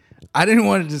discouraging. I didn't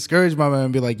want to discourage my man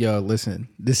and be like, yo, listen,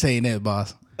 this ain't it,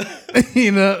 boss.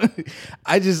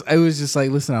 I was just like,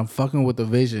 listen, I'm fucking with the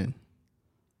vision.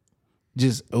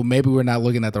 Maybe we're not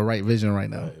looking at the right vision right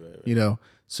now,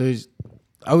 So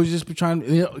I was just trying,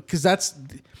 because that's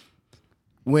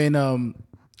when,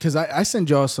 because I send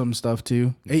y'all some stuff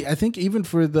too. I think even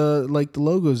for the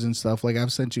logos and stuff, like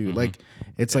I've sent you, like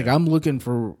it's like I'm looking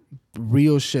for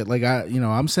real shit. Like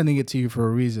I'm sending it to you for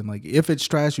a reason. Like if it's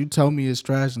trash, you tell me it's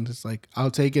trash, and it's like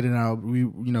I'll take it and I'll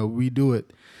redo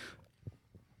it.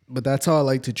 But that's how I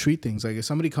like to treat things. Like if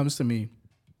somebody comes to me,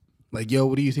 like, yo,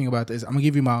 what do you think about this? I'm gonna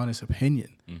give you my honest opinion.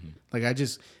 Like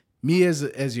me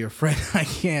as your friend,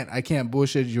 I can't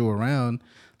bullshit you around.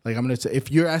 Like I'm gonna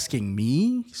if you're asking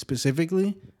me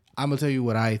specifically, I'm gonna tell you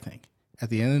what I think. At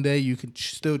the end of the day, you can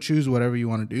still choose whatever you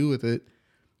want to do with it,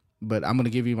 but I'm gonna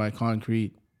give you my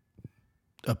concrete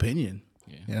opinion.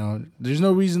 Yeah. There's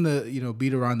no reason to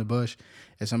beat around the bush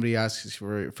if somebody asks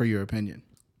for your opinion.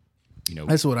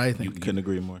 That's what I think. Couldn't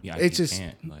agree more. Yeah, It's you just-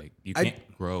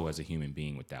 can't grow as a human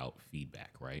being without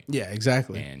feedback, right? Yeah,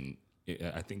 exactly. And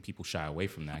I think people shy away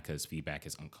from that because feedback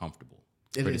is uncomfortable.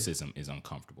 It Criticism is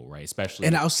uncomfortable, right? Especially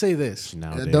And I'll say this.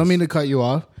 Nowadays. I don't mean to cut you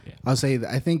off. Yeah. I'll say that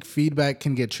I think feedback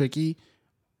can get tricky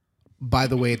by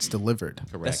the way it's delivered.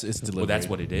 correct. It's Well, that's delivery.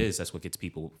 what it is. That's what gets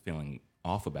people feeling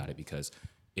off about it because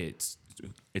it's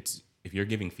if you're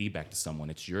giving feedback to someone,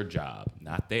 it's your job,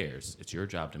 not theirs. It's your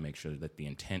job to make sure that the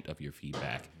intent of your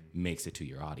feedback makes it to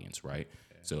your audience, right?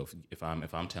 So if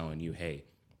I'm telling you, hey,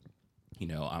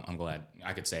 I'm glad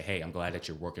I could say, hey, I'm glad that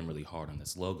you're working really hard on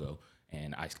this logo.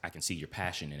 and I can see your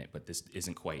passion in it, but this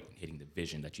isn't quite hitting the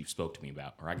vision that you spoke to me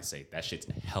about. Or I can say that shit's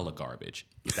hella garbage.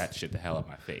 Get that shit the hell out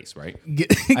my face, right?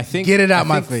 I think get it out I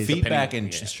my think face. Feedback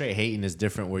Depending- and straight hating is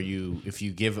different. Where if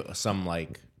you give some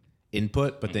like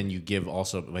input, but then you give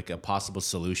also like a possible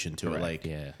solution to it. Like,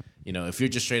 yeah. you know, if you're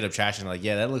just straight up trashing, like,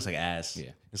 yeah, that looks like ass. Yeah.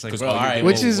 It's like, 'Cause bro, all all you're right, doing-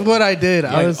 Which is what I did.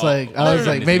 I was like,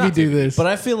 maybe do this. But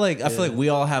I feel like we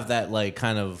all have that like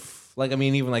kind of like, I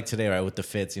mean, even like today, right, with the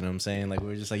fits, you know what I'm saying? Like,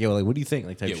 we're just like, yo, like, what do you think?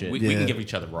 Like, type Yeah, shit. we can give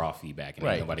each other raw feedback, and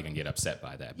Right. nobody can get upset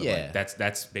by that. But Yeah. like,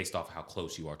 that's based off how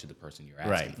close you are to the person you're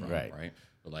asking Right, from, right. right?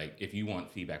 But like, if you want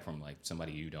feedback from like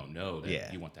somebody you don't know, that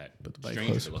Yeah. you want that mic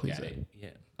stranger closer, to look please, at it. Yeah,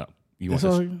 oh, That's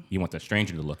all you- you want the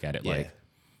stranger to look at it Yeah. like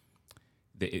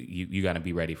you got to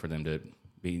be ready for them to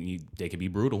be. They could be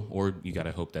brutal, or you got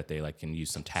to hope that they like can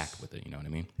use some tact with it. You know what I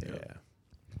mean? Yeah.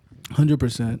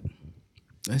 100%.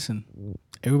 Listen,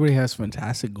 everybody has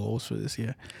fantastic goals for this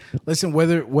year. Listen,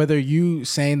 whether you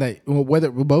saying that, well,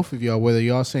 whether both of y'all, whether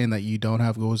y'all saying that you don't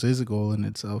have goals is a goal in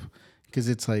itself, because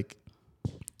it's like,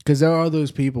 because there are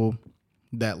those people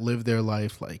that live their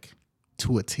life like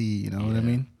to a T. You know what I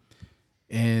mean?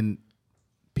 And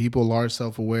people are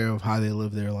self-aware of how they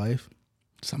live their life.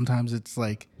 Sometimes it's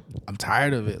like, I'm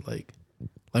tired of it. Like,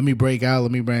 let me break out,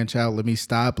 let me branch out, let me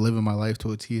stop living my life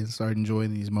to a T and start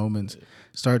enjoying these moments.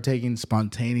 Start taking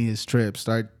spontaneous trips.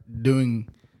 Start doing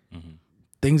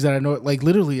things that I know. Like,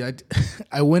 literally,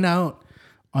 I went out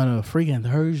on a freaking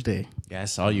Thursday. Yeah, I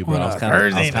saw you, bro. On I was a kind of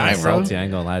Thursday night, bro. salty. I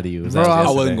ain't gonna lie to you. Bro, I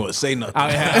I wasn't going to say nothing.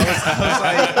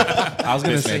 I was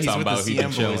gonna This say man he's talking with the about he been CM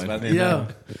boys, chilling. but I didn't Yeah. know.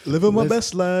 Living my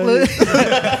best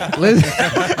life. Listen,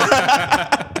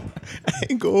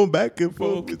 Ain't going back and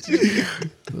forth with you.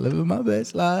 living my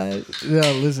best life. Yeah,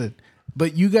 listen.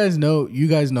 But you guys know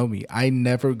me. I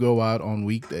never go out on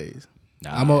weekdays.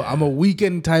 Nah, I'm a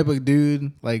weekend type of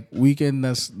dude. Like weekend.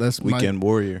 That's Weekend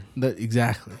warrior.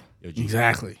 Exactly. Yo, G.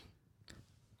 Exactly.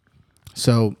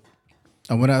 So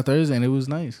I went out Thursday and it was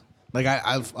nice. Like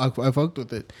I fucked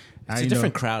with it. It's a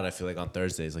different crowd. I feel like on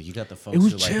Thursdays, like you got the folks. It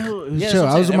was who, like, chill. It was Yeah, chill.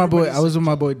 that's I what was I'm with my saying. boy. I was with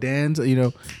my boy Dan. You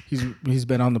know, he's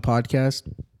been on the podcast,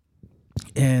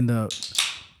 and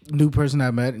new person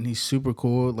I met, and he's super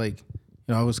cool. Like,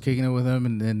 you know, I was kicking it with him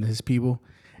and his people,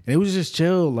 and it was just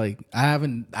chill. Like I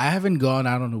haven't gone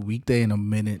out on a weekday in a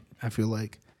minute. I feel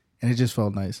like, and it just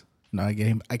felt nice. You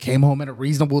know, I came home at a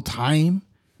reasonable time.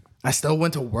 I still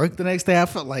went to work the next day. I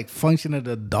felt like functioning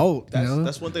adult.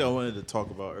 That's one thing I wanted to talk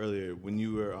about earlier when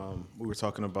you were we were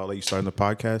talking about like you starting the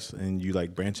podcast and you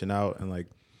like branching out and like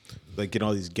getting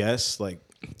all these guests. Like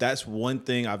that's one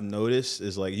thing I've noticed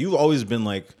is like you've always been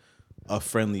like a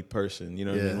friendly person. You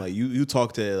know what I mean? Like you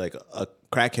talk to like a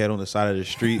crackhead on the side of the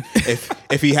street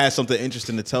if he has something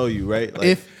interesting to tell you, right?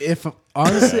 Like, if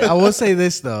honestly, I will say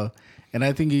this though, and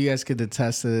I think you guys could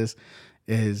attest to this,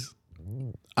 is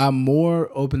I'm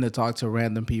more open to talk to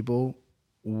random people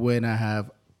when I have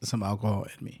some alcohol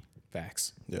in me.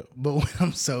 facts. yeah. But when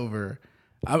I'm sober,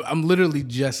 I'm literally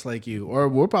just like you, or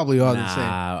we're probably all the same.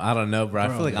 I don't know, bro. I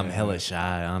feel like I'm hella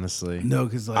shy, honestly. No,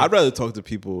 because like I'd rather talk to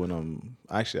people when I'm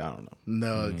actually I don't know.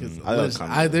 no, because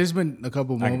kinda- there's been a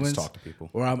couple I can moments just talk to people.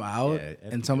 where I'm out Yeah,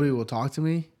 and somebody will talk to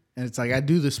me, and it's like I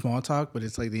do the small talk, but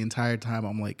it's like the entire time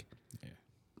I'm like,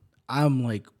 I'm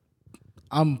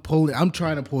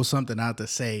trying to pull something out to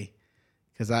say,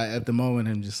 because at the moment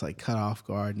I'm just like cut off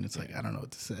guard, and it's like I don't know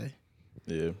what to say.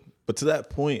 Yeah. But to that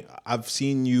point, I've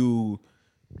seen you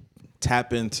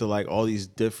tap into like all these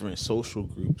different social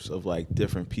groups of like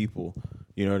different people.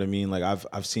 You know what I mean? Like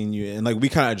I've seen you, and like we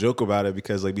kind of joke about it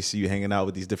because like we see you hanging out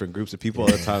with these different groups of people all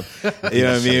the time. You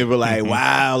know what I mean? But like,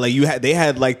 wow, like they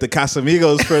had like the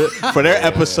Casamigos for their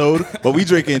episode, but we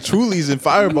drinking Trulies and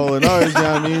Fireball and ours. You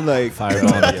know what I mean? Like,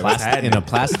 Fireball in a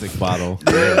plastic bottle.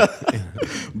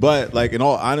 but like in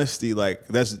all honesty, like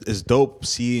it's dope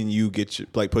seeing you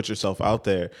put yourself out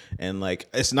there, and like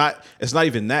it's not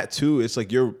even that too. It's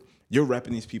like you're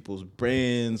repping these people's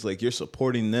brands, like you're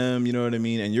supporting them, you know what I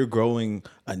mean? And you're growing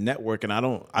a network. And I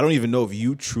don't even know if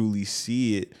you truly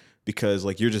see it because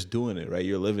like you're just doing it, right?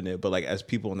 You're living it. But like as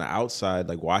people on the outside,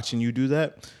 like watching you do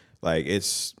that, like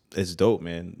it's dope,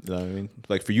 man. You know what I mean?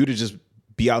 Like for you to just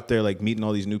be out there, like meeting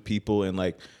all these new people and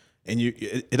like, and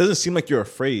it doesn't seem like you're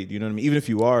afraid, you know what I mean? Even if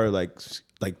you are like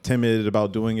timid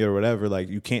about doing it or whatever, like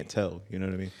you can't tell, you know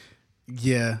what I mean?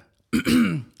 Yeah,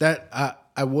 that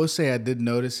I will say I did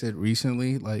notice it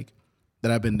recently, like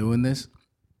that I've been doing this.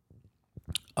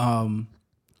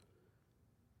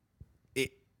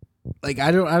 Like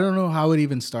I don't know how it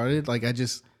even started. Like I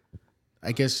guess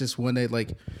just one day, like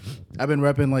I've been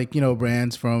repping like, you know,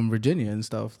 brands from Virginia and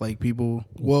stuff. Like people,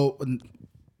 well,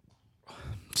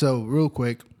 so real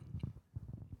quick,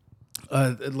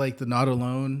 like the Not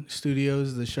Alone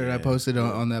Studios, the shirt I posted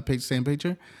on that same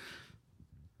picture.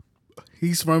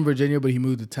 He's from Virginia, but he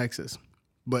moved to Texas.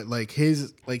 But like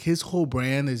his whole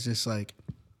brand is just like,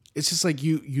 it's just like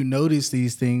you notice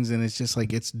these things and it's just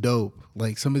like, it's dope.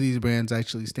 Like some of these brands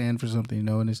actually stand for something, you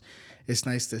know, and it's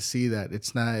nice to see that.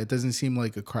 It doesn't seem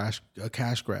like a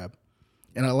cash grab.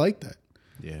 And I like that.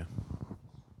 Yeah.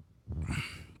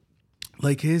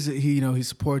 Like he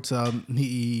supports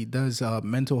he does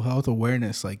mental health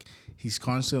awareness. Like he's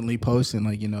constantly posting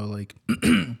like, like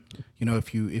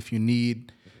if you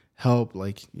need help,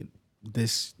 like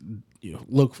this,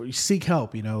 seek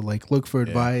help, like look for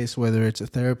advice, whether it's a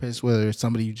therapist, whether it's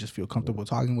somebody you just feel comfortable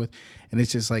talking with. And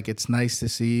it's just like, it's nice to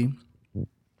see.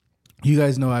 You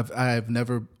guys know I've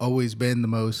never always been the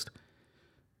most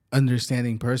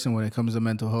understanding person when it comes to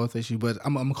mental health issue, but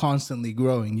I'm constantly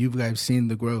growing. You guys seen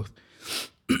the growth.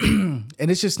 And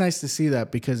it's just nice to see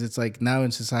that, because it's like now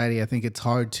in society, I think it's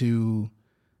hard to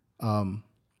go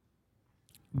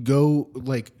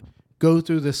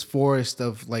through this forest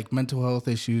of like mental health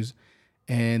issues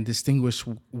and distinguish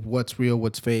what's real,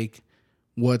 what's fake,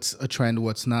 what's a trend,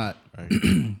 what's not, right.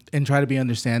 And try to be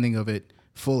understanding of it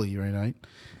fully, right?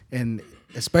 And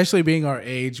especially being our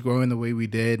age, growing the way we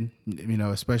did,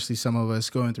 especially some of us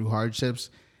going through hardships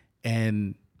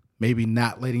and maybe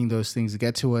not letting those things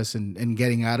get to us and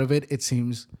getting out of it. It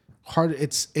seems hard.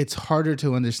 It's harder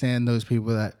to understand those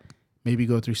people that maybe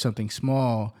go through something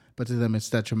small, but to them it's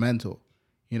detrimental,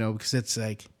 because it's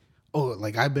like, oh,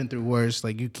 like I've been through worse.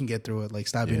 Like you can get through it. Like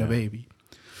stop being a baby.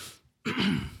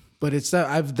 But it's that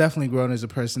I've definitely grown as a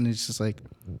person. It's just like,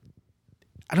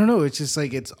 I don't know. It's just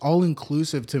like, it's all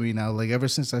inclusive to me now. Like ever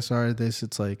since I started this,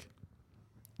 it's like,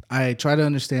 I try to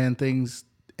understand things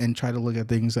and try to look at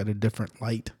things at a different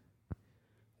light,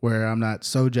 where I'm not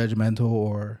so judgmental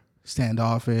or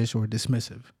standoffish or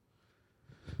dismissive.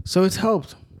 So it's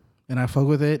helped, and I fuck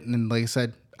with it. And like I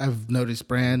said, I've noticed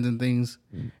brands and things,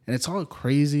 and it's all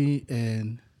crazy.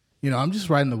 And I'm just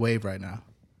riding the wave right now.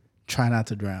 Try not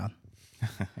to drown.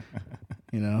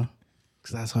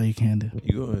 Because that's all you can do.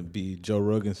 You're gonna be Joe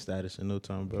Rogan status in no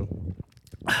time, bro.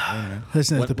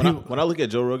 Listen, when I look at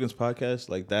Joe Rogan's podcast,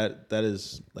 like that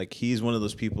is like, he's one of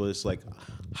those people. It's like,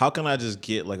 how can I just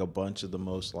get like a bunch of the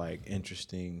most like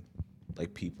interesting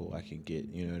like people I can get?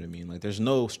 You know what I mean? Like there's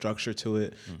no structure to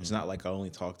it. Mm-hmm. It's not like I only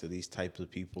talk to these types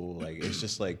of people. Like it's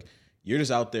just like you're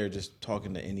just out there just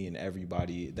talking to any and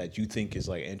everybody that you think is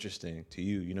like interesting to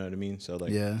you. You know what I mean? So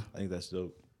like, I think that's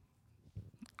dope.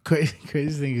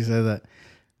 Crazy thing you said that.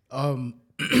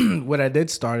 When I did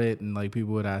start it, and like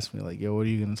people would ask me like, "Yo, what are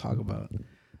you gonna talk about?"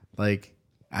 Like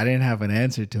I didn't have an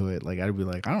answer to it. Like I'd be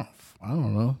like, I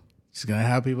don't know. Just gonna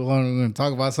have people on. We're gonna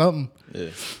talk about something. Yeah.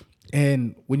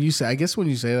 And when you say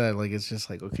that, like it's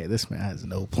just like, okay, this man has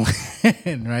no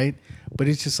plan, right? But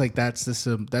it's just like that's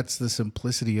the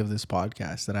simplicity of this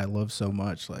podcast that I love so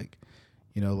much. Like,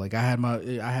 like I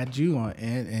had you on,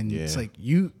 and it's like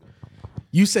you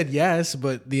said yes,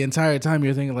 but the entire time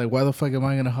you're thinking like, why the fuck am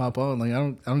I gonna hop on? Like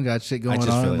I don't got shit going on. I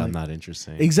just feel like I'm I'm not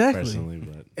interesting. Exactly. Personally,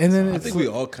 but and then I think we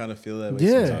all kind of feel that way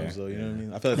sometimes, though. You know what I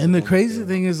mean? I feel like and the crazy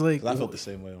thing is like, I felt the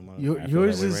same way on mine.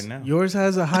 Yours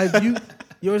has a high view.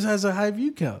 Yours has a high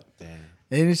view count. Damn.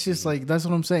 And it's just like, that's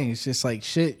what I'm saying. It's just like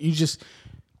shit.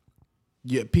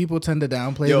 People tend to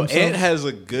downplay themselves. Ant has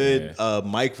a good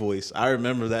mic voice. I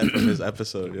remember that from his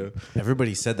episode, yo.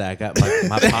 Everybody said that. I got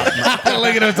my pop.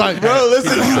 Look at him talking. Bro,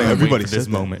 listen. Everybody said this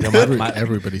moment.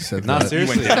 Everybody said that. No,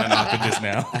 seriously. You went down an octave just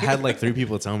now. I had like 3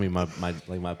 people tell me my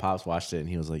pops watched it and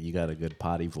he was like, "You got a good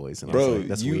potty voice." And I bro, was like,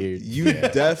 that's weird. You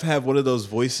def have one of those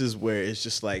voices where it's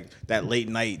just like that late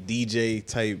night DJ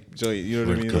type joint. You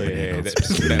know what I mean? Like,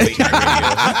 that late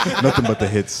night radio. nothing but the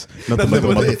hits. Nothing but the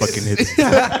motherfucking hits.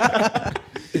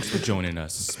 Thanks for joining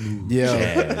us. Smooth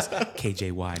Jazz,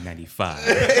 KJY 95.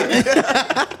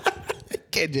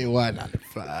 KJY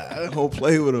 95. Whole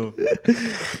play with him.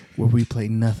 Where we play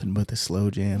nothing but the slow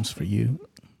jams for you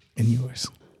and yours.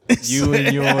 You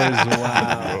and yours,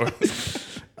 wow.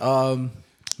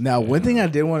 Now, one thing I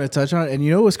did want to touch on,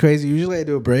 and what's crazy? Usually I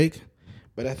do a break,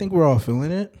 but I think we're all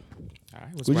feeling it. All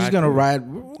right, we're just gonna ride.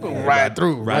 We're gonna ride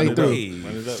through. Right through.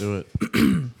 Let's do it.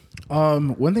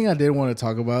 One thing I did want to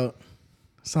talk about.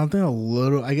 Something a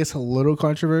little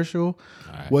controversial.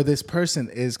 Right. Well, this person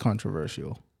is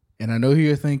controversial. And I know who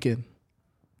you're thinking.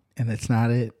 And that's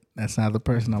not it. That's not the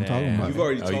person I'm talking about. You've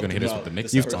already talked about. You're going to hit us with the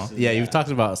mixed song? You've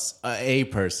talked about a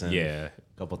person. Yeah. A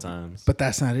couple times. But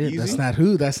that's not it. Easy? That's not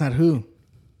who. That's not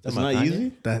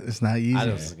easy? That it's not easy.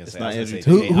 It's not easy.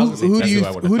 Who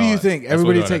do you think?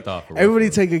 Everybody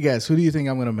take a guess. Who do you think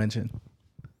I'm going to mention?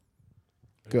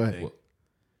 Go ahead.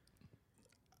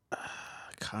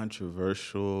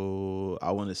 controversial.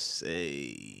 I want to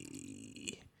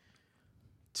say,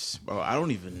 bro, I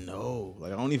don't even know.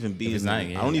 Like, I don't even be in.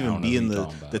 I don't even be in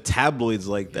the tabloids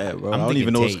like that, bro. I don't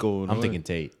even know what's going on. I'm thinking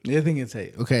Tate. You're thinking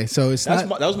Tate. Okay, so it's that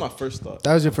not. was my first thought.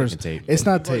 That was your first. Tate. It's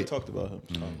not We've already Tate. talked about him.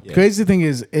 Yeah. Crazy thing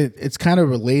is, it's kind of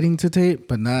relating to Tate,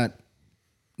 but not.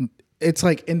 It's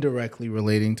like indirectly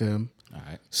relating to him. All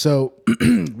right. So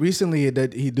recently, he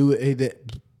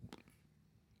did.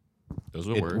 Those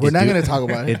were words. We're not going to talk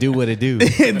about it. It do what it do.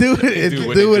 do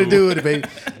what it do, baby.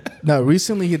 No,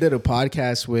 recently he did a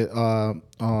podcast with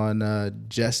on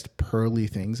Just Pearly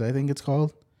Things. I think it's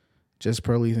called Just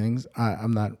Pearly Things.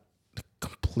 I'm not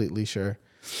completely sure,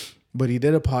 but he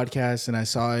did a podcast and I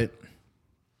saw it,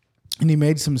 and he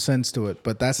made some sense to it.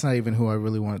 But that's not even who I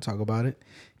really want to talk about it.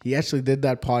 He actually did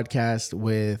that podcast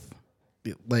with,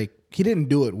 like, he didn't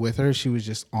do it with her. She was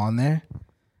just on there.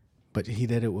 But he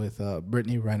did it with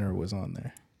Brittany Renner was on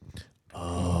there.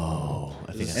 Oh,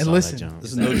 I think I And saw listen, that jump.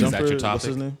 This is No Jumper. that your What's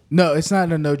his topic? name? No, it's not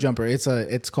a no jumper.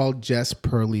 It's called Just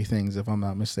Pearly Things, if I'm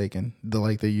not mistaken. The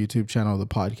YouTube channel, the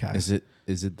podcast.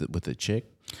 Is it with a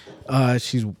chick?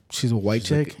 She's a white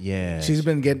chick. Yeah. She's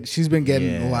been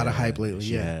getting a lot of hype lately.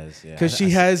 She Yeah, has, yeah. because she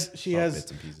has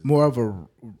bits and pieces. more of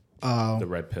a The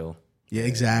red pill. yeah,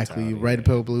 exactly, red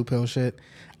pill, blue pill shit.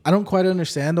 I don't quite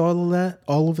understand all of that.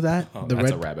 Oh,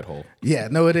 that's a rabbit hole. Yeah,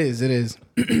 no, it is.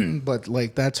 But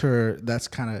like that's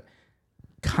kind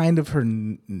of her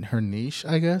niche,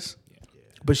 I guess.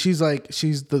 But she's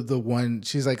the one.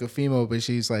 She's like a female, but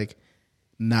she's like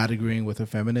not agreeing with a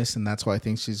feminist, and that's why I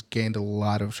think she's gained a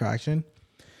lot of traction.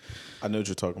 I know what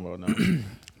you're talking about now.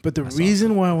 But the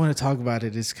reason why I want to talk about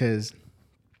it is because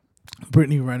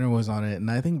Brittany Renner was on it, and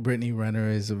I think Brittany Renner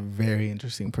is a very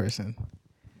interesting person.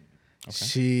 Okay.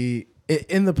 She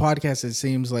in the podcast, it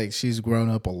seems like she's grown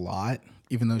up a lot,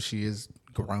 even though she is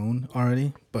grown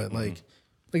already. But like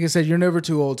I said, you're never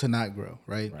too old to not grow,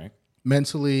 right? Right.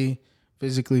 Mentally,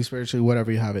 physically, spiritually,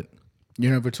 whatever you have it,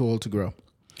 you're never too old to grow.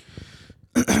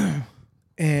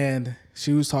 And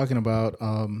she was talking about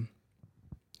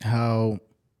how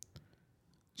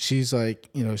she's like,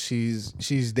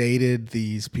 she's dated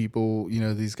these people,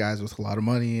 these guys with a lot of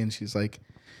money, and she's like,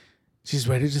 she's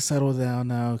ready to settle down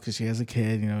now because she has a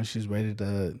kid. She's ready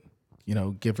to,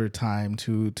 give her time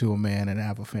to a man and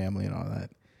have a family and all that.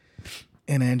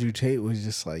 And Andrew Tate was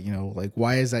just like,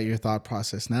 why is that your thought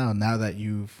process now? Now that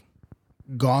you've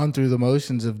gone through the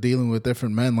motions of dealing with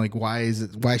different men, like why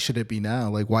should it be now?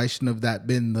 Like why shouldn't have that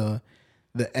been the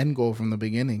end goal from the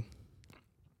beginning?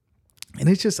 And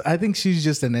it's just, I think she's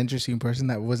just an interesting person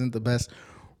that wasn't the best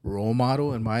role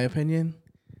model in my opinion.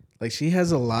 Like she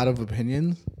has a lot of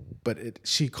opinions, but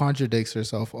she contradicts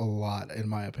herself a lot in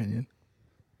my opinion.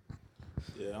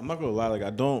 Yeah, I'm not gonna lie.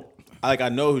 I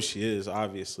know who she is,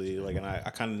 obviously. Like, and I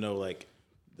kind of know like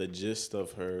the gist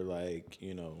of her, like,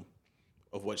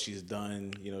 of what she's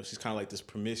done. She's kind of like this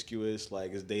promiscuous,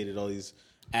 like has dated all these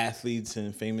athletes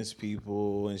and famous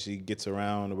people, and she gets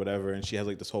around or whatever. And she has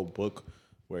like this whole book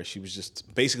where she was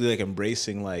just basically like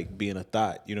embracing like being a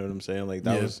thought. You know what I'm saying? Like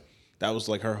that was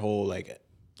like her whole like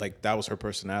that was her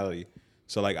personality.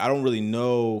 So like I don't really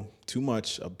know too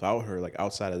much about her like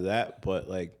outside of that, but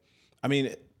like I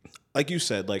mean, like you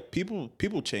said, like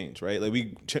people change, right? Like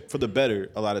we for the better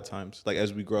a lot of times. Like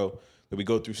as we grow, like we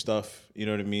go through stuff, you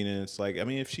know what I mean? And it's like, I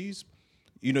mean, if she's,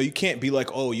 you can't be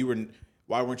like, oh,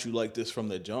 why weren't you like this from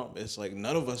the jump? It's like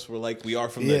none of us were like we are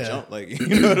from the jump. Like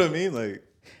you know what I mean? Like,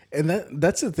 and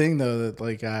that's the thing though that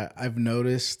like I've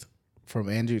noticed from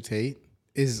Andrew Tate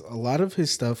is a lot of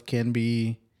his stuff can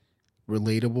be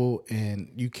relatable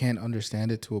and you can't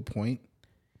understand it to a point.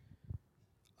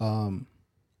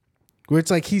 Where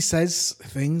it's like he says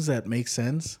things that make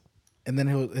sense, and then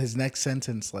his next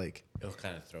sentence like It'll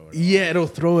kind of throw it off. Yeah, it'll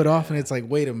throw it off, and it's like,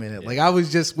 wait a minute, like I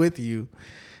was just with you,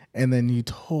 and then you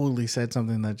totally said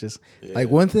something that just like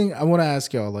one thing I want to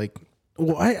ask y'all, like,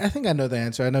 well, I think I know the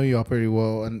answer. I know y'all pretty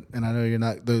well, and I know you're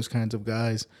not those kinds of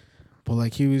guys, but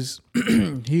like he was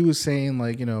saying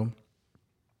like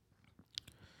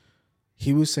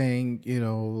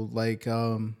like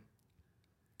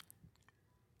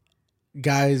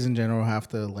guys in general have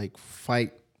to like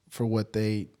fight for what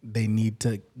they need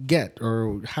to get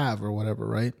or have or whatever,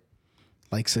 right?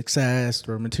 Like success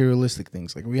or materialistic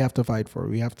things. Like we have to fight for it.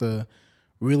 We have to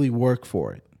really work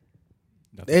for it.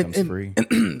 Nothing comes free.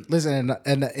 Listen,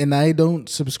 and I don't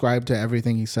subscribe to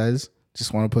everything he says.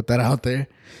 Just want to put that out there.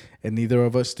 And neither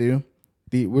of us do.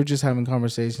 We're just having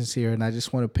conversations here, and I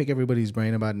just want to pick everybody's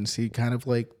brain about it and see kind of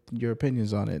like your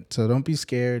opinions on it. So don't be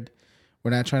scared.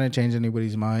 We're not trying to change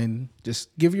anybody's mind.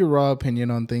 Just give your raw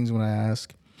opinion on things when I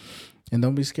ask. And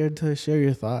don't be scared to share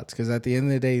your thoughts, because at the end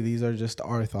of the day, these are just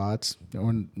our thoughts.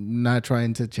 We're not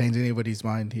trying to change anybody's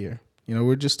mind here.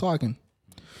 We're just talking.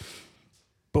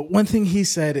 But one thing he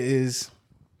said is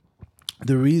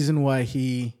the reason why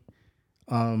he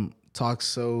talks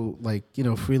so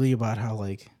freely about how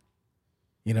like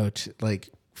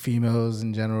females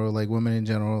in general, like women in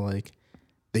general, like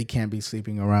they can't be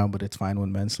sleeping around, but it's fine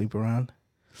when men sleep around.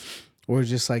 Or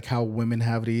just like how women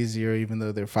have it easier, even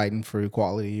though they're fighting for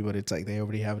equality, but it's like they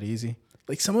already have it easy.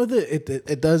 Like some of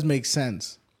it does make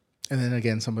sense, and then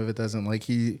again, some of it doesn't. Like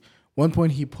one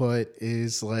point he put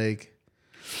is like,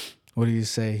 what do you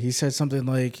say? He said something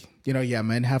like, yeah,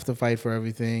 men have to fight for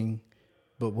everything,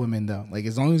 but women don't. Like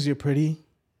as long as you're pretty,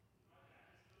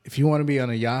 if you want to be on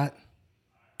a yacht,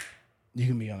 you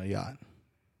can be on a yacht.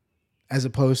 As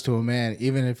opposed to a man,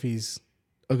 even if he's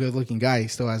a good-looking guy, he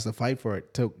still has to fight for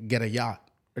it to get a yacht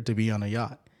or to be on a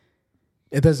yacht.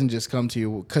 It doesn't just come to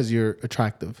you because you're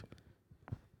attractive.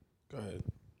 Go ahead.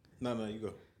 No, you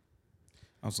go.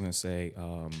 I was going to say,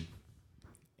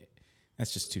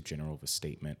 that's just too general of a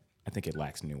statement. I think it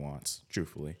lacks nuance,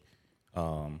 truthfully.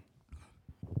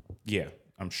 Yeah,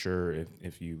 I'm sure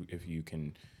if you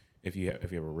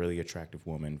have a really attractive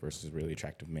woman versus a really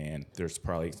attractive man, there's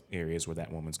probably areas where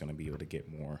that woman's going to be able to get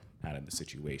more out of the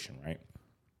situation, right?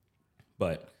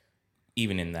 But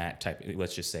even in that type,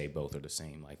 let's just say both are the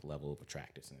same like level of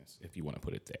attractiveness, if you want to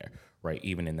put it there, right?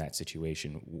 Even in that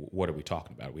situation, what are we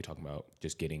talking about? Are we talking about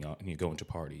just getting going to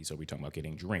parties? Are we talking about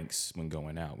getting drinks when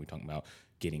going out? Are we talking about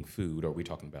getting food? Or are we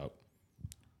talking about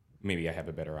maybe I have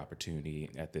a better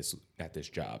opportunity at this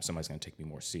job? Somebody's going to take me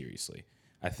more seriously.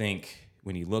 I think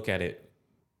when you look at it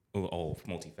all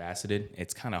multifaceted,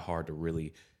 it's kind of hard to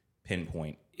really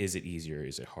pinpoint, is it easier,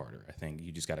 is it harder? I think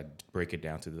you just got to break it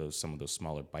down to some of those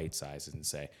smaller bite sizes and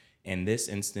say, in this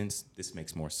instance, this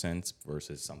makes more sense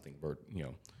versus something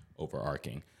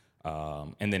overarching.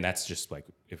 And then that's just like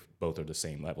if both are the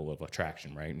same level of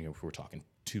attraction, right? If we're talking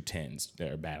two tens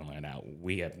that are battling it out,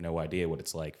 we have no idea what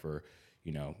it's like for,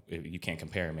 if you can't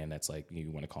compare a man that's like,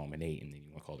 you want to call him an 8 and then you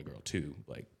want to call the girl 2.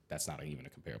 Like, that's not even a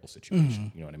comparable situation.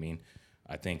 Mm-hmm. You know what I mean?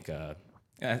 I think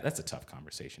that's a tough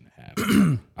conversation to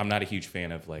have. I'm not a huge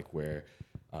fan of like where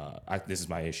this is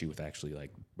my issue with actually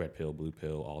like red pill, blue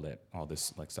pill, all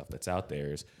this like stuff that's out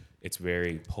there is it's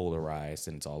very polarized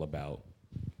and it's all about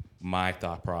my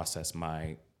thought process,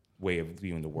 my way of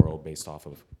viewing the world based off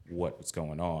of what's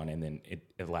going on, and then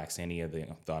it lacks any of the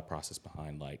thought process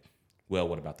behind like, well,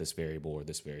 what about this variable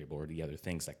or the other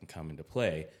things that can come into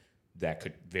play that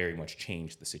could very much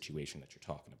change the situation that you're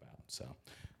talking about. So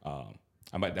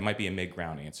that might be a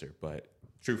mid-ground answer, but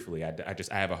truthfully, I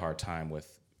have a hard time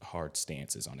with hard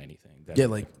stances on anything.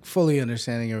 Like fully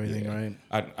understanding everything,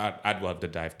 right? I'd love to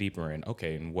dive deeper in,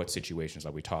 okay, in what situations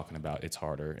are we talking about? It's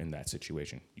harder in that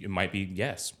situation. It might be,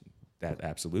 yes, that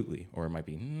absolutely. Or it might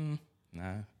be,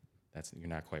 nah, you're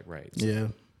not quite right. So. Yeah.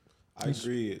 I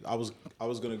agree. I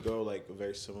was gonna go like a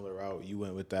very similar route you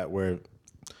went with that, where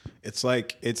it's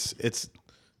like it's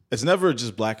never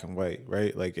just black and white,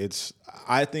 right? Like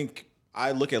I think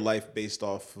I look at life based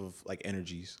off of like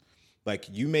energies. Like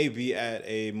you may be at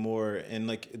a more, and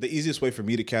like the easiest way for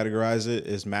me to categorize it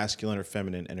is masculine or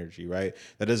feminine energy, right?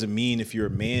 That doesn't mean if you're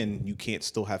a man, you can't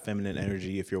still have feminine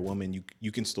energy. If you're a woman,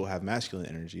 you can still have masculine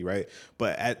energy, right?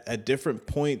 But at different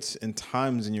points and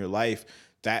times in your life,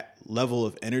 that level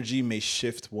of energy may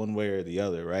shift one way or the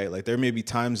other, right? Like there may be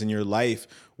times in your life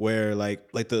where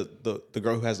like the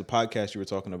girl who has the podcast you were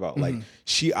talking about, like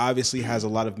she obviously has a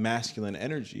lot of masculine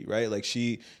energy, right? Like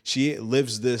she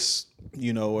lives this,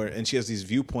 and she has these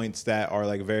viewpoints that are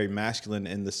like very masculine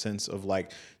in the sense of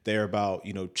like they're about,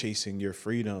 chasing your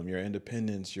freedom, your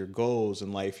independence, your goals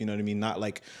in life, you know what I mean? Not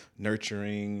like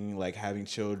nurturing, like having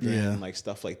children, like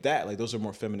stuff like that. Like those are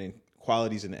more feminine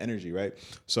qualities and energy, right?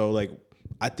 So like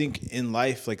I think in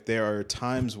life, like there are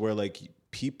times where like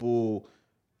people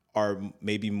are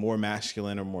maybe more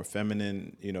masculine or more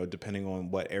feminine, depending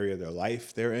on what area of their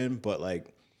life they're in. But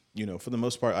like, for the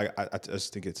most part, I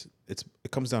just think it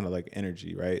comes down to like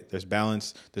energy, right? There's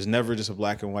balance. There's never just a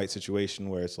black and white situation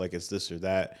where it's like it's this or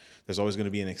that. There's always going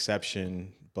to be an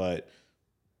exception, but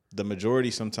the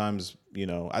majority sometimes,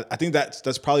 I think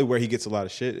that's probably where he gets a lot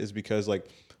of shit, is because like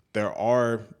there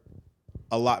are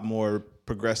a lot more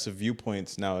progressive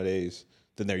viewpoints nowadays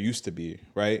than there used to be,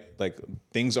 right? Like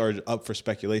things are up for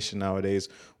speculation nowadays,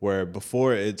 where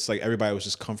before it's like everybody was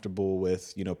just comfortable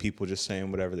with, people just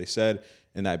saying whatever they said.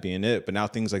 and that being it. But now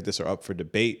things like this are up for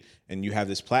debate, and you have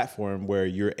this platform where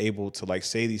you're able to like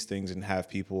say these things and have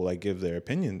people like give their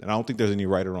opinion. And I don't think there's any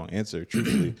right or wrong answer,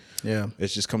 truthfully. Yeah. It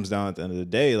just comes down at the end of the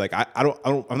day. Like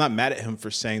I'm not mad at him for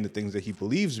saying the things that he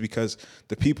believes, because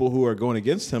the people who are going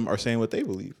against him are saying what they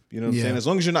believe. You know what I'm saying? As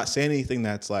long as you're not saying anything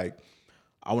that's like,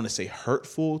 I want to say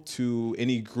hurtful to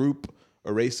any group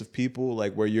or race of people,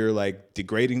 like where you're like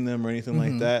degrading them or anything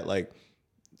like that. Like,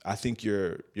 I think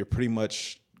you're pretty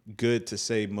much good to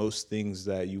say most things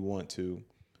that you want to,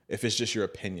 if it's just your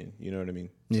opinion. You know what I mean?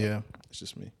 Yeah. It's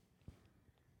just me.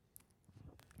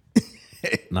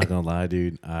 Not gonna lie,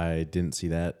 dude, I didn't see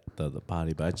that the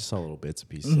potty, but I just saw little bits and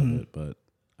pieces of it. But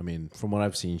I mean, from what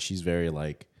I've seen, she's very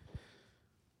like,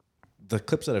 the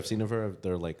clips that I've seen of her,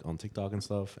 they're like on TikTok and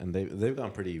stuff, and they've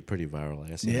gone pretty viral.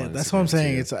 Like, I see them on That's what I'm Instagram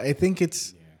saying. too. I think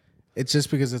it's just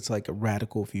because it's like a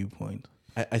radical viewpoint.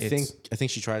 I think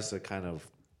she tries to kind of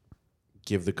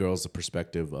give the girls the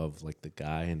perspective of like the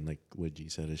guy, and like what G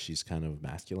said is she's kind of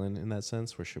masculine in that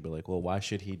sense, where she'll be like, well, why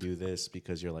should he do this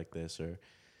because you're like this, or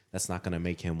that's not going to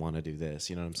make him want to do this.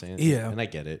 You know what I'm saying? Yeah. And I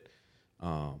get it.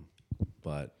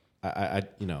 But I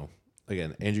you know,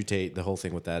 again, Andrew Tate, the whole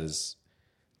thing with that is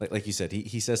like you said,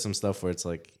 he says some stuff where it's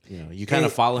like, you know, you kind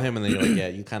of follow him and then you're like, yeah,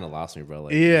 you kind of lost me, bro.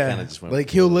 Like, you kinda just went like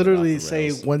a he'll little bit off literally the say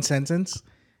rails. one sentence,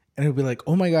 and he'll be like,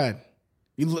 "Oh my god,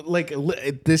 you look like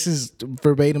this is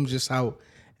verbatim just how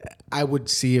I would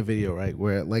see a video, right?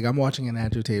 Where like I'm watching an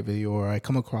Andrew Tate video, or I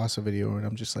come across a video, and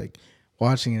I'm just like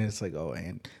watching it. It's like, oh,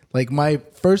 and like my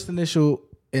first initial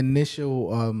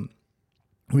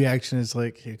reaction is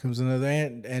like, here comes another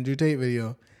Andrew Tate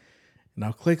video, and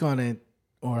I'll click on it,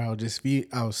 or I'll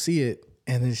see it,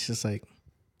 and it's just like,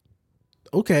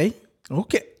 okay,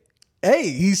 hey,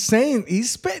 he's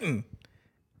spitting,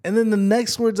 and then the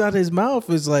next words out of his mouth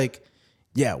is like,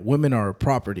 yeah, women are a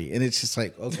property, and it's just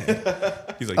like, okay.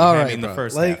 He's like, All you had right, me in the bro.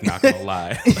 first Like- half, not gonna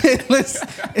lie.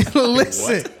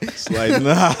 listen. It's like,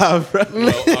 nah, bro.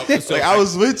 So Like, I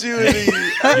was with you. And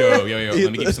yo.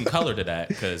 Let me give you some color to that,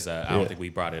 because I don't think we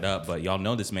brought it up, but y'all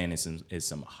know this man is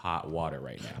some hot water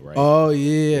right now, right? Oh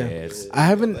yeah, Yes. I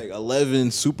haven't. like 11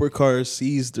 supercars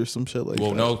seized or some shit like Well,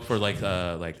 that. no, for like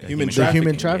Human The human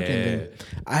trafficking. trafficking Yeah. thing.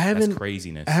 I haven't. That's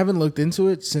craziness. I haven't looked into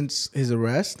it since his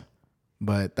arrest,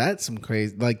 but that's some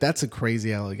crazy. Like that's a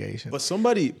crazy allegation. But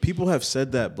people have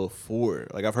said that before.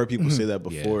 Like, I've heard people say that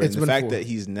before. It's And the been fact for- that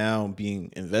he's now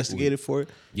being investigated for it.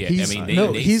 Yeah, He's- I mean,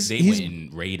 no, they he's- went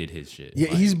and raided his shit. Yeah,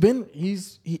 Like,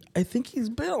 I think he's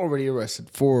been already arrested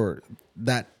for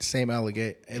that same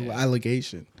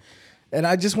allegation. And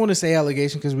I just want to say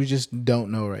allegation because we just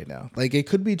don't know right now. Like, it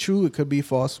could be true, it could be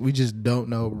false. We just don't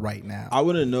know right now. I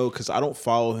want to know, because I don't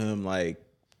follow him like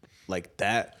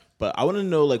that. But I want to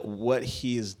know like what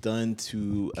he has done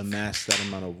to amass that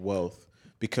amount of wealth,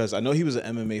 because I know he was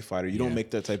an MMA fighter. You don't make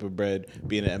that type of bread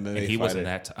being an MMA and he fighter. wasn't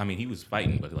that. I mean, he was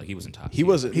fighting, but like he wasn't top. He tier.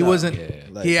 wasn't. He nah,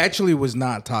 wasn't. like- He actually was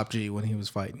not top G when he was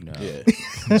fighting. No.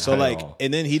 Yeah. So like, all.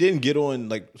 and then he didn't get on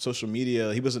like social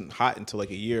media. He wasn't hot until like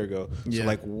a year ago. Yeah. So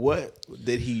like, what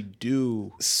did he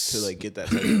do to like get that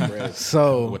type of bread?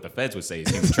 So What the feds would say is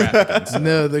he was trafficking. So.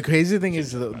 no, the crazy thing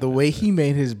is the way he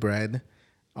made his bread.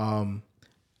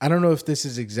 I don't know if this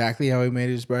is exactly how he made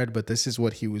his bread, but this is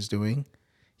what he was doing.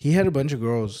 He had a bunch of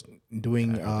girls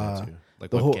doing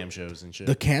Like the webcam shows and shit.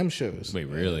 the cam shows. Wait,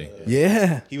 really?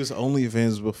 Yeah, He was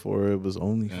OnlyFans before it was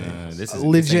OnlyFans. This is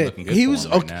Legit. this ain't looking good He for was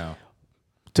him right okay. now.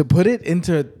 to put it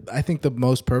into I think the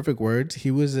most perfect words, he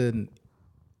was an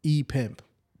e-pimp.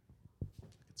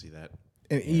 See that?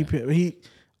 An e-pimp.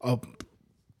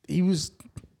 He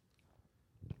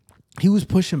was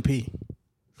pushing P.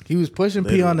 He was pushing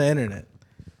P on the internet.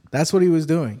 That's what he was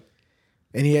doing.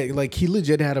 And he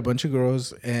legit had a bunch of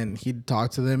girls, and he'd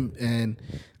talk to them,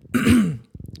 and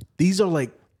these are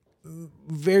like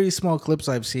very small clips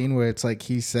I've seen where it's like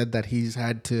he said that he's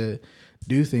had to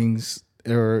do things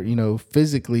or, you know,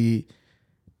 physically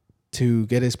to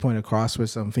get his point across with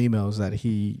some females that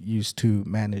he used to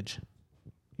manage.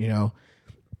 You know,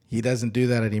 he doesn't do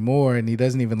that anymore, and he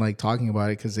doesn't even like talking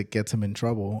about it because it gets him in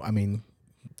trouble. I mean,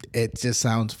 it just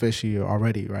sounds fishy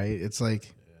already, right? It's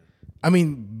like, I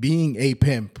mean, being a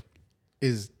pimp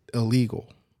is illegal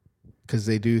because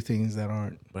they do things that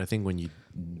aren't. But I think when you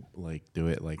like do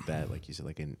it like that, like you said,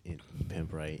 like in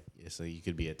pimp, right? It's like you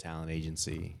could be a talent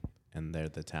agency, and they're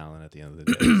the talent at the end of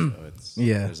the day. So it's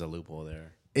there's a loophole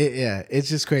there. It's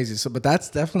just crazy. So, but that's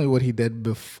definitely what he did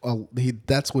before.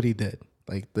 That's what he did.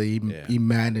 Like he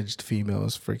managed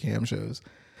females for cam shows.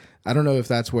 I don't know if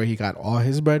that's where he got all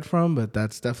his bread from, but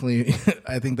that's definitely,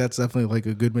 I think that's definitely like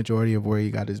a good majority of where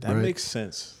he got his That bread. makes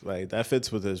sense. Like that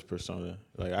fits with his persona.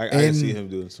 Like I can see him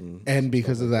doing some. And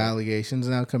because stuff of the like allegations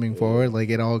now coming forward, like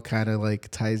it all kind of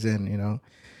like ties in, you know.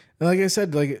 And like I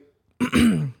said, like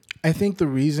I think the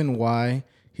reason why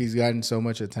he's gotten so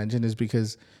much attention is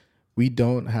because we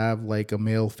don't have like a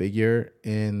male figure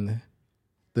in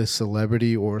the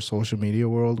celebrity or social media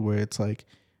world where it's like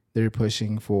they're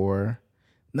pushing for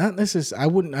not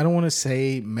necessarily. I don't want to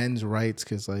say men's rights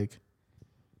because like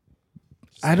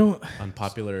I don't.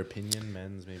 Unpopular opinion,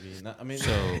 men's maybe. Not, I mean,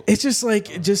 It's just like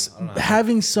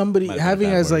having somebody Might have been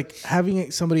a bad word.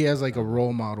 having somebody as like a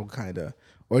role model kind of,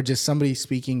 or just somebody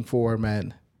speaking for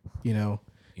men, you know.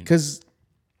 Because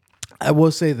I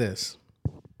will say this,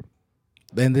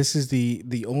 and this is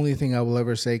the only thing I will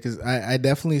ever say, because I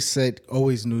definitely sit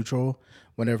always neutral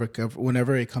whenever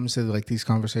it comes to like these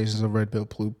conversations of red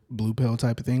pill, blue pill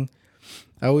type of thing.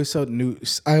 I always sit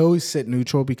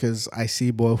neutral because I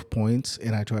see both points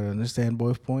and I try to understand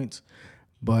both points.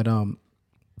 But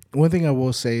one thing I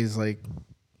will say is like,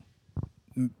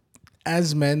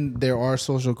 as men, there are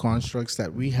social constructs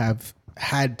that we have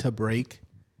had to break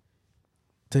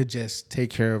to just take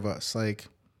care of us, like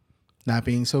not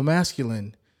being so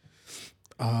masculine,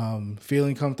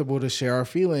 feeling comfortable to share our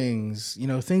feelings, you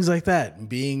know, things like that.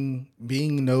 Being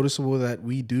noticeable that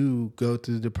we do go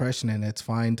through depression and it's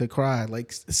fine to cry,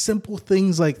 like simple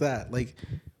things like that, like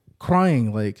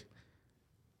crying. Like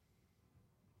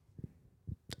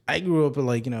I grew up with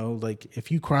like, you know, like if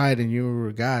you cried and you were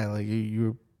a guy, like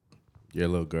you're you're a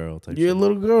little girl type. a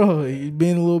little girl, you're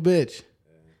being a little bitch.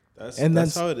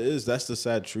 That's how it is. That's the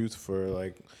sad truth for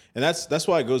like, and that's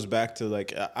why it goes back to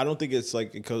like, I don't think it's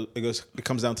like it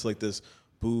comes down to like this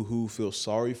boo hoo feel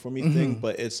sorry for me thing,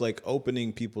 but it's like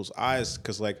opening people's eyes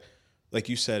because like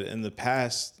you said in the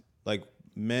past, like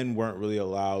men weren't really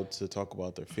allowed to talk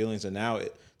about their feelings, and now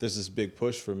there's this big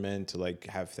push for men to like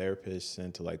have therapists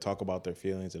and to like talk about their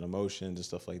feelings and emotions and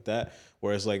stuff like that.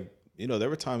 Whereas like, you know, there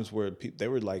were times where they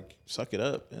were like suck it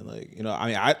up and like, you know, I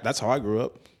mean, that's how I grew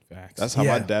up. Facts. That's how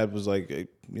my dad was like,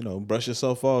 you know, brush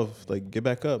yourself off, like get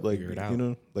back up, like Figure it out. you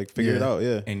know, like figure it out,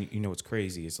 yeah. And you know what's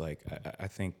crazy is like I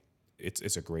think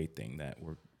it's a great thing that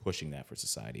we're pushing that for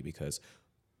society, because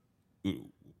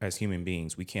as human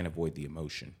beings we can't avoid the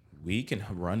emotion. We can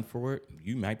run for it.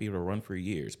 You might be able to run for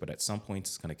years, but at some point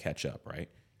it's going to catch up, right?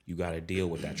 You got to deal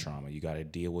with that trauma. You got to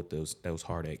deal with those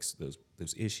heartaches,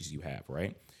 those issues you have,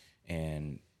 right?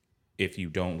 And if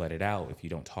you don't let it out, if you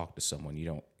don't talk to someone, you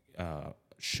don't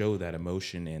show that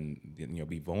emotion and, you know,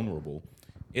 be vulnerable,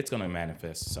 it's going to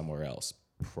manifest somewhere else,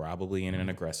 probably in an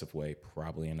aggressive way,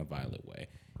 probably in a violent way.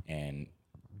 And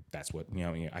that's what, you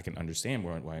know, I can understand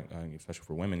why, especially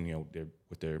for women, you know, they're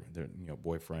with their you know,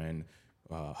 boyfriend,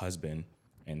 husband,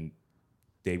 and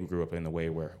they grew up in the way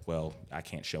where, well, I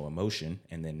can't show emotion,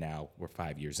 and then now we're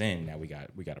 5 years in, now we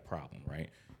got a problem, right?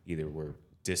 Either we're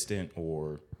distant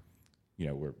or, you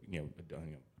know, we're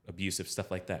abusive, stuff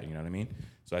like that. You know what I mean?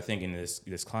 So I think in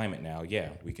this climate now, yeah,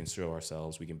 we can show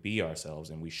ourselves, we can be ourselves,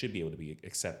 and we should be able to be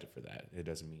accepted for that. It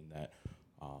doesn't mean that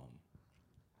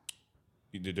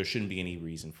there shouldn't be any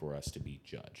reason for us to be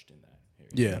judged in that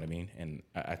area. You know what I mean? And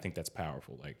I think that's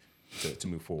powerful, like to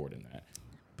move forward in that.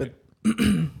 But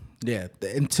yeah,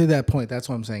 and to that point, that's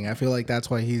what I'm saying. I feel like that's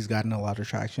why he's gotten a lot of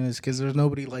traction, is because there's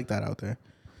nobody like that out there.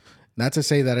 Not to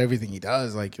say that everything he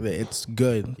does, like, it's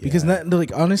good, because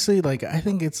like honestly, like I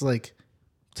think it's like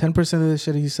 10% of the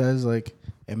shit he says, like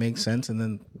it makes sense, and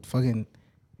then fucking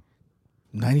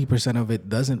 90% of it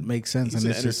doesn't make sense. He's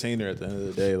and an it's entertainer at the end of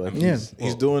the day. Like Yeah.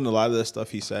 he's doing a lot of the stuff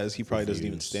he says. He probably doesn't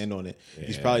even views. stand on it.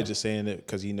 He's Yeah. probably just saying it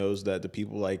because he knows that the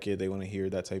people like it. They want to hear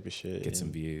that type of shit. Get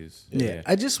some views. Yeah.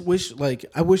 I just wish, like,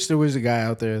 I wish there was a guy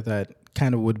out there that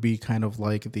kind of would be kind of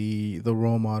like the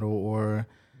role model, or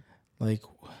like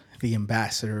the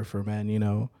ambassador for men, you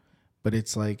know. But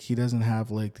it's like he doesn't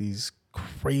have like these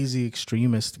crazy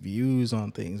extremist views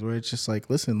on things where it's just like,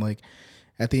 listen, like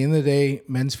at the end of the day,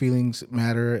 men's feelings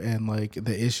matter, and like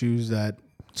the issues that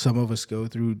some of us go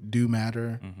through do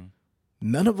matter. Mm-hmm.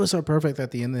 None of us are perfect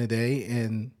at the end of the day,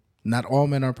 and not all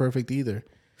men are perfect either.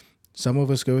 Some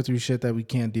of us go through shit that we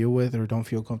can't deal with or don't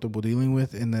feel comfortable dealing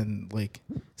with, and then like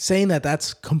saying that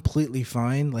that's completely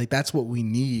fine, like that's what we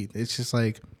need. It's just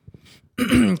like,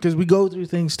 because we go through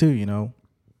things too, you know.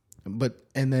 But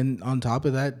and then on top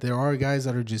of that, there are guys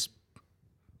that are just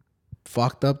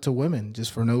fucked up to women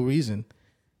just for no reason,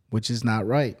 which is not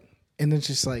right. And it's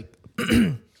just like,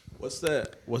 What's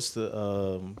the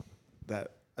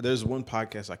that there's one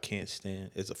podcast I can't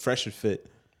stand. It's a Fresh and Fit.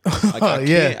 Like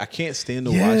I can't stand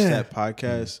to watch that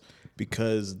podcast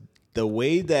because the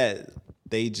way that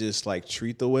they just like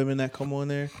treat the women that come on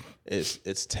there,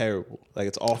 it's terrible. Like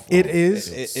it's awful. It is.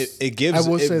 It gives I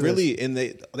will it say really, and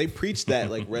they preach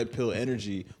that like red pill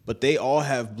energy, but they all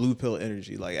have blue pill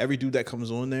energy. Like every dude that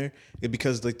comes on there,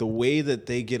 because like the way that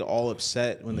they get all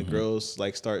upset when the girls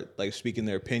like start like speaking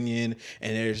their opinion,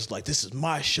 and they're just like, "This is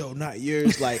my show, not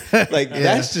yours." Like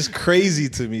that's just crazy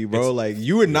to me, bro. Like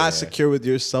you are not secure with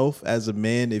yourself as a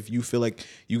man if you feel like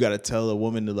you got to tell a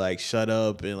woman to like shut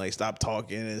up and like stop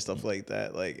talking and stuff like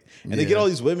that. Like, and they get all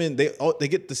these women. They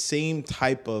get the same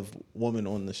type of woman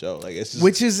on the show. Like it's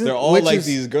just, they're all like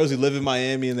these girls who live in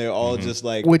Miami, and they're all just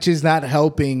like, which is not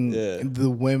helping the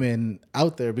women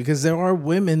out there, because there are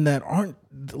women that aren't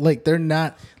like, they're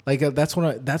not like, that's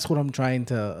what I'm trying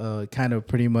to kind of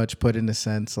pretty much put in a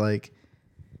sense, like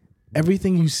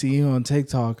everything you see on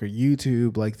TikTok or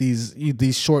YouTube, like these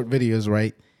short videos,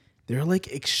 right? They're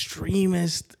like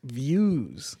extremist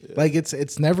views. Like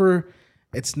it's never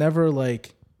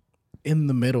like in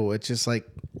the middle. It's just like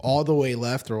all the way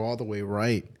left or all the way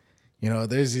right. You know,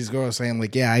 there's these girls saying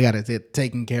like, yeah, I got to get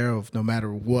taken care of no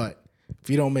matter what. If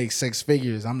you don't make 6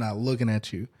 figures, I'm not looking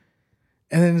at you.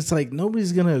 And then it's like,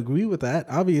 nobody's going to agree with that,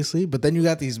 obviously. But then you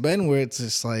got these men where it's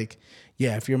just like,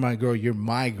 yeah, if you're my girl, you're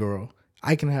my girl.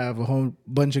 I can have a whole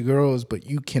bunch of girls, but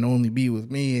you can only be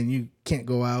with me, and you can't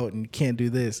go out and you can't do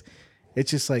this. It's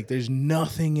just like there's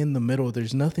nothing in the middle.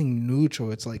 There's nothing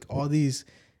neutral. It's like all these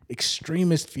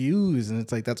extremist views, and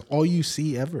it's like that's all you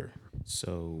see ever.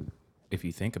 So if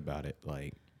you think about it,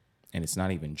 like, and it's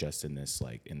not even just in this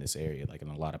area, like in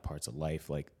a lot of parts of life,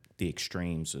 like the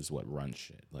extremes is what runs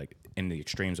shit. Like, and the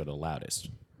extremes are the loudest.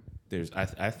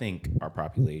 I think our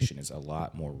population is a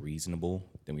lot more reasonable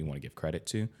than we want to give credit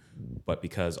to, but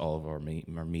because all of our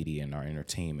media and our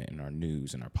entertainment and our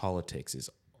news and our politics is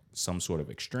some sort of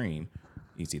extreme,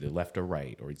 it's either left or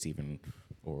right, or it's even,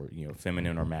 or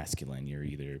feminine or masculine. You're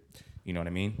either, you know what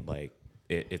I mean? Like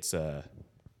it's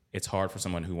hard for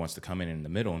someone who wants to come in the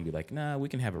middle and be like, nah, we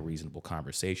can have a reasonable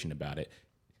conversation about it.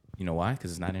 You know why?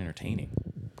 Because it's not entertaining.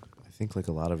 I think like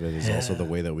a lot of it is also the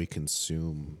way that we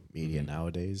consume media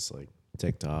nowadays, like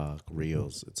TikTok,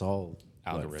 Reels. It's all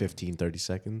what, 15, 30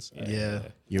 seconds. Yeah.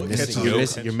 You're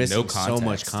missing so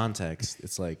much context.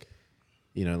 It's like,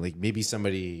 like maybe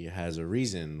somebody has a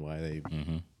reason why they,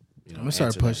 I'm gonna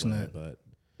start pushing that, but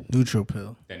neutral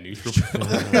pill. That neutral pill.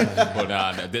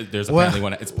 But there's apparently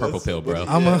one. It's purple pill, bro.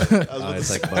 it's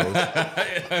like both.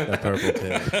 The purple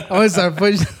pill. I'm gonna start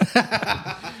pushing.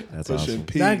 That's awesome.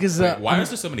 Nah, cause, why is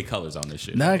there so many colors on this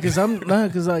shit?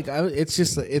 Cause like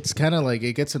it's kind of like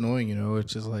it gets annoying,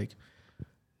 It's just like,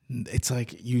 it's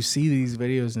like you see these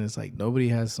videos and it's like nobody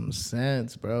has some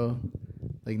sense, bro.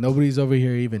 Like nobody's over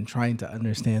here even trying to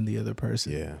understand the other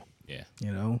person. Yeah.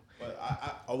 But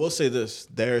I will say this: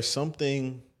 there's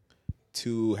something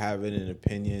to having an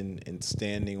opinion and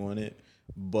standing on it,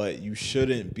 but you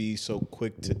shouldn't be so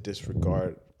quick to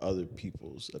disregard other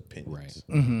people's opinions.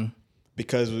 Right. Mm-hmm.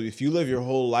 Because if you live your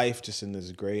whole life just in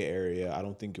this gray area, I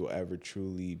don't think you'll ever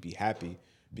truly be happy.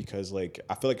 Because like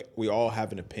I feel like we all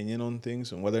have an opinion on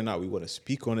things, and whether or not we want to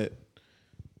speak on it,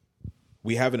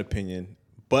 we have an opinion.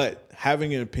 But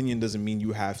having an opinion doesn't mean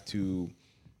you have to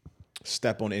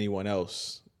step on anyone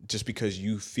else just because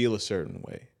you feel a certain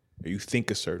way or you think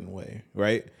a certain way,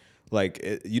 right?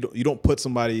 Like you don't put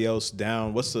somebody else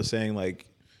down. What's the saying? Like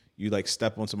you like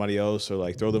step on somebody else or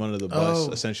like throw them under the bus,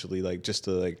 essentially, like just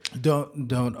to like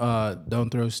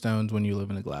don't throw stones when you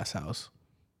live in a glass house.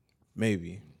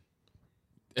 Maybe.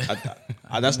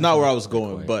 That's not where I was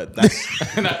going, but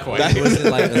that's not quite. It was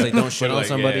like don't shit on like,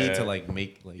 somebody yeah. to like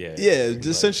make like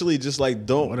essentially just like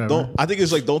don't. I think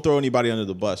it's like don't throw anybody under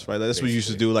the bus, right? Like, that's what you used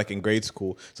to do like in grade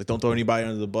school. It's like don't throw anybody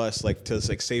under the bus, like to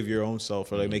like save your own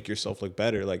self or like make yourself look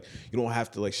better. Like you don't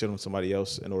have to like shit on somebody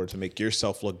else in order to make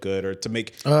yourself look good or to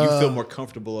make you feel more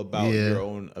comfortable about your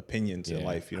own opinions in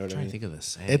life. You know what I mean? Think of the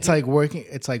same. It's like working.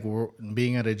 It's like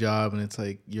being at a job, and it's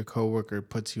like your coworker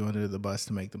puts you under the bus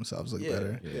to make themselves look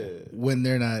better. Yeah. When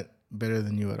they're not better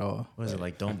than you at all. What is it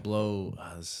like? Don't blow.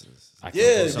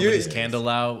 Yeah, blow somebody's candle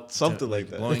out. Something like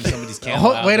that. Blowing somebody's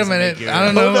candle out. Wait a minute. I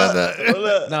don't know about that.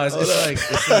 No, it's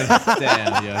like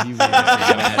damn, yo, you made me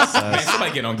mad. Man,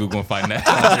 somebody get on Google and find that.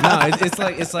 No,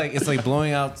 it's like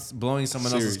blowing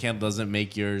someone else's candle doesn't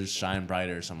make yours shine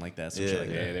brighter or something like that. Some shit like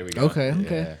that. Yeah, there we go. Okay.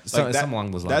 Yeah. Something along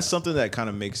those lines. That's something that kind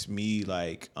of makes me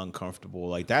like uncomfortable.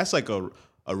 Like that's like a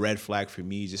red flag for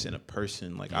me just in a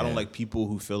person. Like I don't like people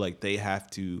who feel like they have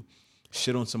to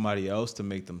shit on somebody else to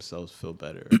make themselves feel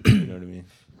better. You know what I mean?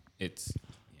 It's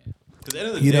Because at the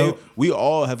end of the day, we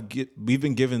all we've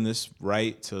been given this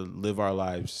right to live our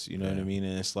lives. You know what I mean?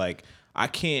 And it's like I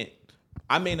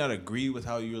I may not agree with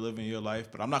how you're living your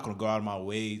life, but I'm not gonna go out of my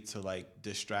way to like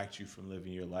distract you from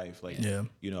living your life. Like, Yeah.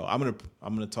 you know, I'm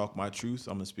gonna talk my truth.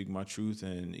 I'm gonna speak my truth,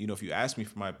 and you know, if you ask me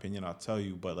for my opinion, I'll tell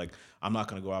you. But like, I'm not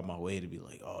gonna go out of my way to be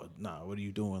like, oh, nah, what are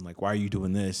you doing? Like, why are you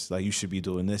doing this? Like, you should be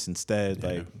doing this instead.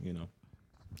 Like, you know,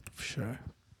 For sure.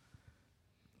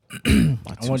 my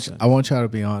I want y'all to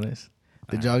be honest.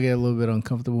 Did y'all get a little bit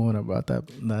uncomfortable when I brought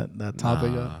that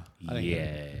topic up?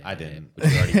 Yeah, I didn't. But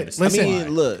you already understand Listen, why.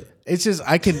 look, It's just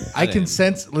I can didn't.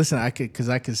 sense. Listen, I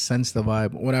could sense the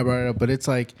vibe when I brought it up. But it's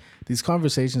like these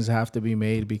conversations have to be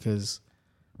made because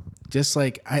just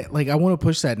like I want to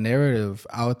push that narrative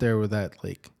out there where that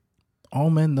like all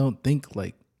men don't think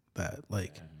like that.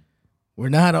 Like we're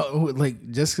not all,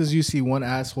 like just because you see one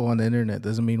asshole on the internet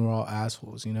doesn't mean we're all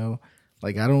assholes. You know.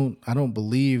 Like I don't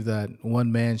believe that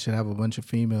one man should have a bunch of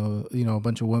a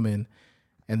bunch of women,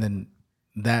 and then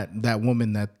the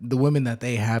women that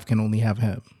they have can only have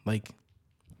him. Like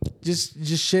just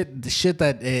shit, the shit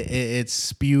that it's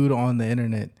spewed on the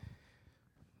internet.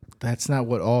 That's not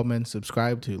what all men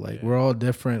subscribe to. Like we're all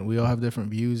different. We all have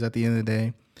different views at the end of the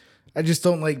day. I just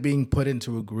don't like being put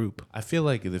into a group. I feel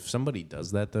like if somebody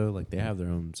does that though, like they have their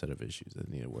own set of issues that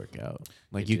need to work out.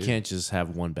 Like you can't just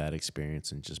have one bad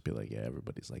experience and just be like, yeah,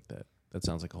 everybody's like that. That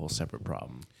sounds like a whole separate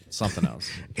problem. Something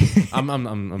else.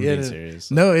 I'm being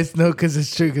serious. No, because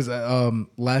it's true. Because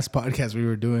last podcast we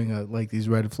were doing like these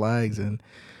red flags, and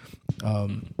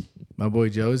my boy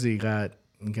Josie got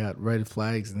red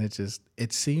flags, and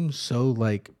it seems so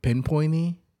like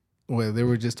pinpointy. Where they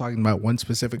were just talking about one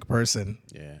specific person.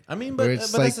 Yeah, I mean, but like,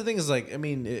 that's the thing is like, I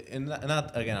mean, and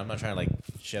not again. I'm not trying to like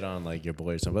shit on like your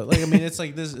boy or something, but like, I mean, it's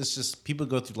like this. It's just people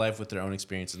go through life with their own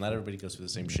experience, and not everybody goes through the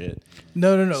same shit.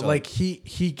 No. So, like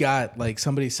he got like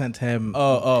somebody sent him.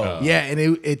 Oh. Yeah, and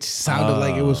it sounded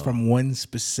like it was from one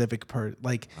specific person.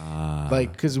 Like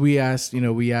because we asked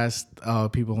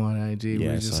people on IG. We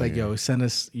were just like, yo, send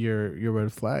us your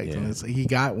red flags, and it's like he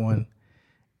got one,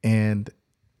 and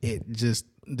it just.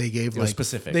 They gave like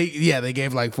specific. They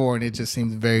gave like 4, and it just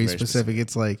seemed very specific.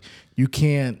 It's like you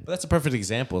can't. But that's a perfect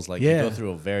example. It's like you go through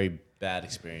a very bad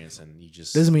experience, and you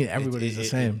just doesn't mean everybody's the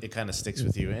same. It kind of sticks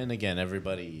with you. And again,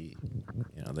 everybody,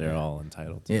 they're all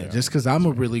entitled to. Yeah, just because I'm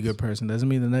a really good person doesn't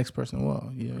mean the next person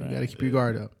will. You got to keep your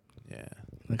guard up. Yeah,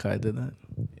 like how I did that.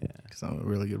 Yeah, because I'm a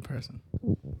really good person.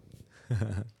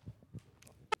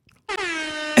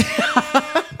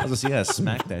 I was just, you gotta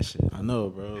smack that shit. I know,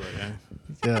 bro. Like,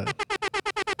 yeah.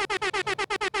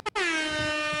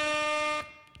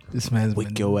 This man's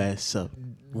wake your ass up.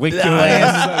 Wake your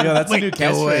ass up. Yo, that's a new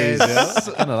catchphrase.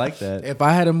 I kind of like that. If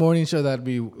I had a morning show, that'd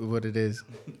be what it is.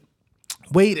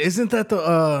 Wait, isn't that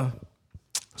the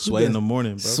Sway in the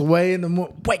morning, bro. Sway in the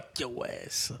morning? Wake your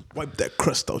ass up. Wipe that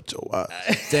crust out your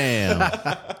eyes. Damn.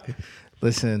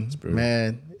 Listen,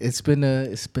 man, it's been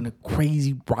a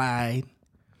crazy ride.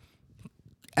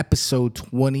 Episode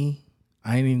 20.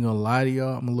 I ain't even gonna lie to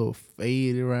y'all. I'm a little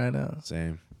faded right now.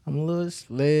 Same. I'm a little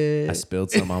slid. I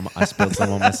spilled some on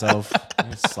myself.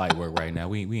 It's slight work right now.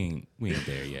 We ain't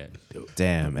there yet.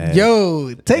 Damn, man.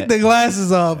 Yo, take the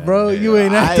glasses off, bro. You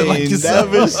ain't acting like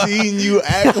yourself. Never seen you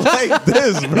act like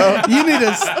this, bro. You need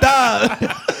to stop.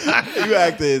 You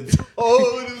acted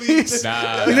totally.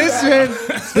 Nah.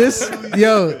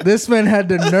 This man had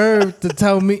the nerve to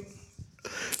tell me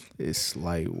it's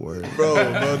slight work. Bro,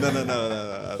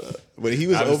 no. When he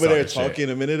was I was over there talking talking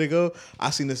a minute ago,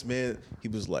 I seen this man. He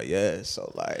was like, "Yeah,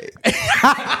 so like,"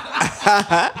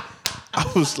 I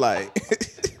was like,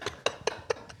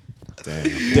 Damn.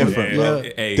 "Different, bro.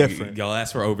 Hey, Different." y'all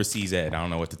asked for overseas ed. I don't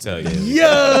know what to tell you.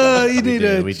 Yo, you need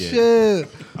to we did. chill.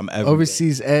 I'm everywhere.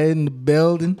 Overseas ed in the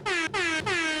building.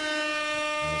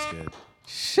 That was good.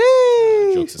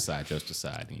 Sheesh. Jokes aside,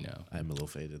 I'm a little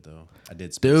faded though. I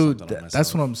did spill Dude, something on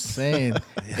that's what myself. I'm saying.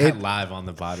 Live on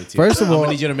the body too. First of I'm all-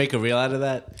 gonna need you to make a reel out of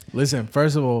that. Listen,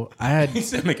 first of all, I had. He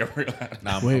said make a real.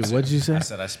 Nah, Wait, what'd you say? I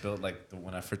said I spilled like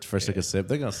when I first took a sip.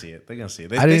 They're gonna see it. They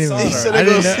I didn't saw even. it said I they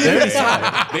didn't gonna know. They already saw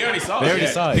it. They already saw it. They already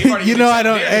yeah. saw it. They've already You know I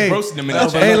don't. they Hey, roasted them in the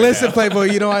chat hey, right listen, now. Playboy.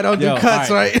 You know I don't do Yo, cuts,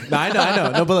 all right? No, I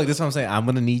know. No, but look, this is what I'm saying. I'm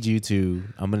gonna need you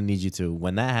to.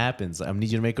 When that happens, I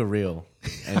need you to make a reel,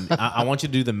 and I want you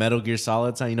to do the Metal Gear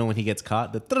Solid sound. You know when he gets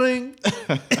caught, the tring.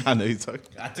 I know you talking.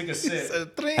 I took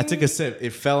a sip.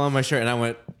 It fell on my shirt, and I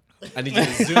went. I need you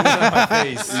to zoom in on my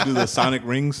face. You do the sonic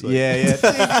rings. Like, Yeah.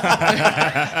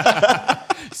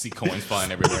 See coins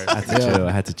flying everywhere. I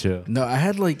had to chill. No,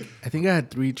 I think I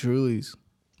had 3 Trulies.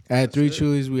 I had 3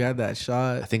 Trulies. We had that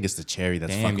shot. I think it's the cherry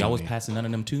that's Damn, fucking y'all was me. passing none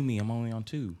of them to me. I'm only on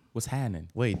 2. What's happening?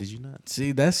 Wait, did you not?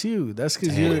 See, that's you. That's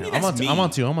because Damn. you're. I'm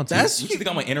on two. That's You think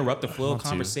I'm gonna interrupt the flow of I'm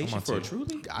on conversation two. for a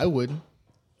truly? I wouldn't.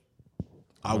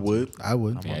 I would. I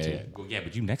would. Yeah. Well, yeah,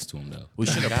 but you next to him though. We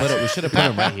should have put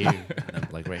him right here,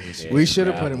 like right here. We should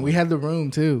have put him. We had the room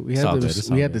too. We had all the good. It's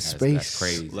all we had good. the That's space.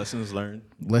 crazy. Lessons learned.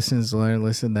 Lessons learned.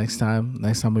 Listen, next time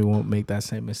we won't make that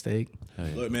same mistake.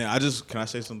 Look, man, can I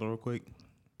say something real quick?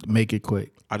 Make it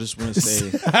quick. I just want to say,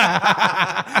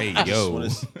 Hey, yo.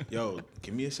 yo,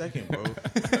 give me a second, bro.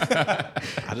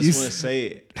 I just want to say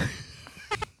it.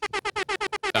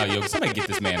 Oh, yo, somebody get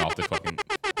this man off the fucking.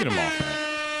 Get him off,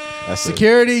 man. That's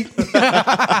Security.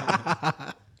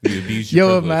 You abuse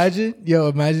your privilege.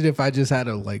 imagine if I just had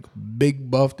a like big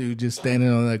buff dude just standing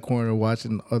on that corner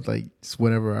watching like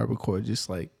whenever I record, just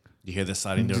like You hear the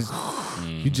sliding door?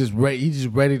 you just ready to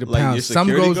Like your pounce.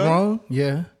 Something security goes guard? wrong,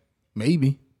 yeah,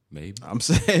 maybe. Maybe. I'm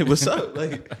saying, what's up?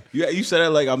 Like you said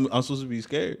that like I'm supposed to be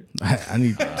scared. I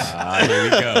need. Here we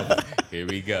go. Here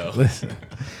we go. Listen,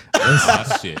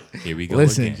 Oh, shit. Here we go.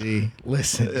 listen, again. G.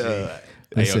 Listen, G. Hey, yo,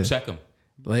 Listen. check him.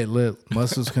 Like, look,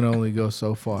 muscles can only go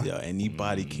so far. Yeah,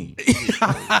 anybody can.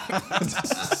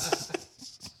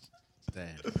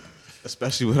 Damn.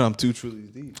 Especially when I'm too truly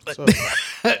deep. So,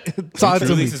 Talk to me.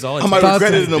 Release is all it I might takes.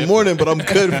 regret it in the morning, but I'm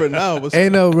good for now. What's Hey,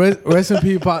 no, rest in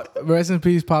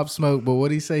peace, Pop Smoke. But what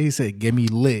he say? He said, "Get me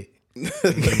lit."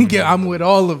 Yeah, I'm with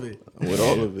all of it. with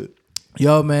all of it?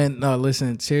 Yo, man, no,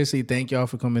 listen, seriously, thank y'all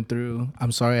for coming through.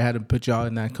 I'm sorry I had to put y'all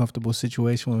in that comfortable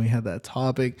situation when we had that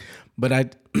topic, but I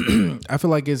I feel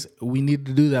like we need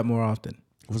to do that more often.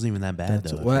 It wasn't even that bad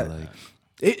though. what- I feel like.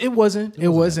 It wasn't. It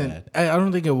wasn't. that bad. I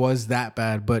don't think it was that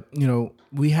bad, but you know,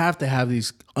 we have to have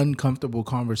these uncomfortable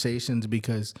conversations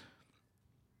because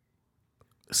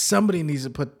somebody needs to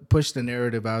push the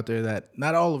narrative out there that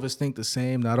not all of us think the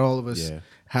same. Not all of us Yeah.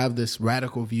 have this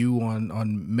radical view on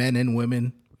men and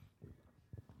women.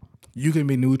 You can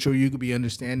be neutral. You can be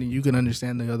understanding. You can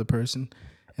understand the other person,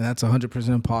 and that's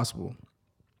 100% possible.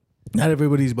 Not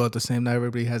everybody's about the same. Not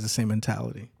everybody has the same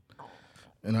mentality.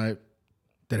 And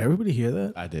did everybody hear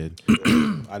that? I did.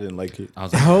 I didn't like it. I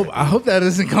was I like, hope that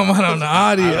doesn't come out on the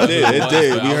audio. It did. It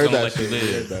did. I We was heard gonna that let you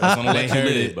shit. live. I was gonna let you heard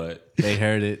live, it. but They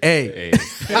heard it. Hey, hey,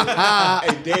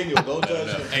 Hey, Daniel, don't judge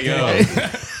him. hey, yo,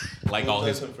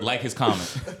 like his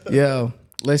comment. yo,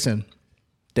 listen.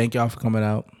 Thank y'all for coming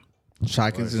out.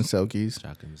 Shockers and Silkies.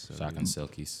 Shocking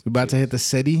silkies. We about to hit the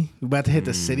city. We about to hit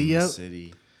the city up.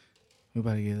 City. We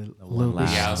about to get a little bit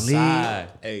loud. We sleep. outside.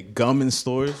 Hey, gum in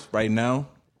stores right now.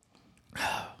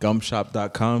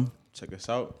 Gumshop.com. Check us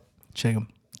out. Check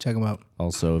them out.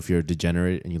 Also, if you're a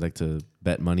degenerate and you like to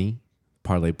bet money,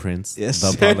 Parlay Prince. Yes,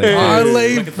 the sir. Parlay Parlay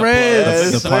Look at the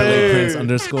Prince. the Parlay Prince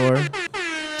underscore.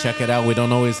 Check it out. We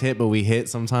don't always hit, but we hit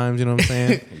sometimes. You know what I'm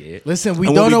saying? Yeah. Listen, we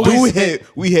And don't when we always do hit,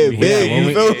 we hit big. when You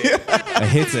we- feel me? A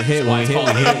hit's a hit. When we hit,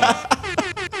 we hit.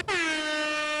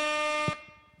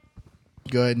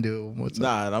 Go ahead and do it one more time.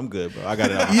 Nah, I'm good, bro. I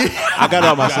got it out. I got it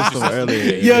out my system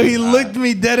earlier. Yo, he looked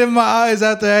me dead in my eyes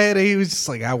after I hit it. He was just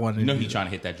like, I wanted You know to he trying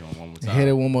to hit that joint one more time. hit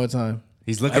it one more time.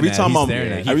 He's looking Every at time it. He's I'm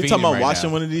staring at it. every time fiending I'm right watching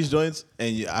now. one of these joints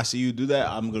and I see you do that,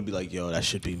 I'm gonna be like, yo, that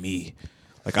should be me.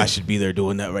 Like I should be there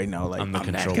doing that right now. Like I'm the that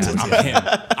control guy.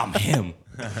 button. I'm him.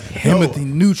 Timothy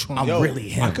Neutron. I'm Yo, really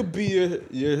him. I could be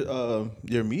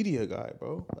your media guy,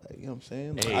 bro. Like, you know what I'm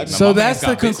saying? Like, Hey, I just- So My that's man's the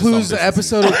got business conclusion on of the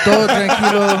episode of Todo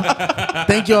Tranquilo.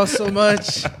 Thank y'all so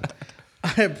much.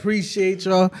 I appreciate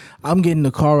y'all. I'm getting in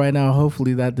the car right now.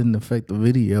 Hopefully that didn't affect the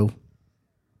video.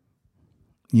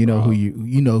 You know who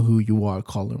you are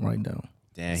calling right now.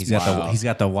 Damn, he's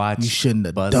got the watch. You shouldn't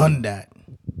have buzzing. done that.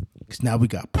 Cause now we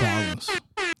got problems.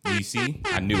 You see?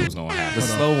 I knew it was gonna happen. The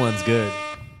slow one's good.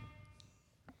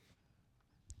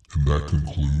 And that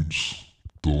concludes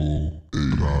the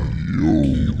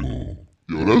Tranquilo.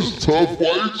 Yo, that's tough.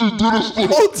 Why you just do this the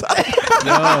whole time?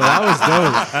 Yo, that was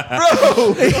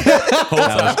dope.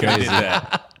 That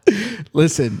was crazy.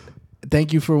 Listen,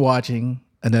 thank you for watching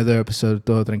another episode of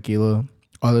Todo Tranquilo.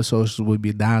 All the socials will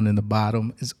be down in the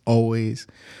bottom as always.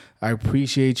 I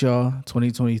appreciate y'all.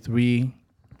 2023,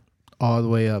 all the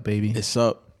way up, baby. it's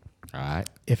up. All right.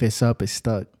 If it's up, it's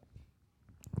stuck.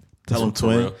 Tell him, For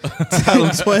twin. real. Tell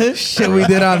him, twin. Shit we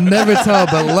did, I'll never tell,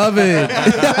 beloved.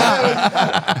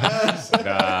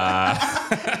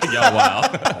 Yo, wow.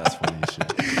 That's funny as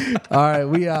shit. All right,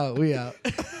 we out.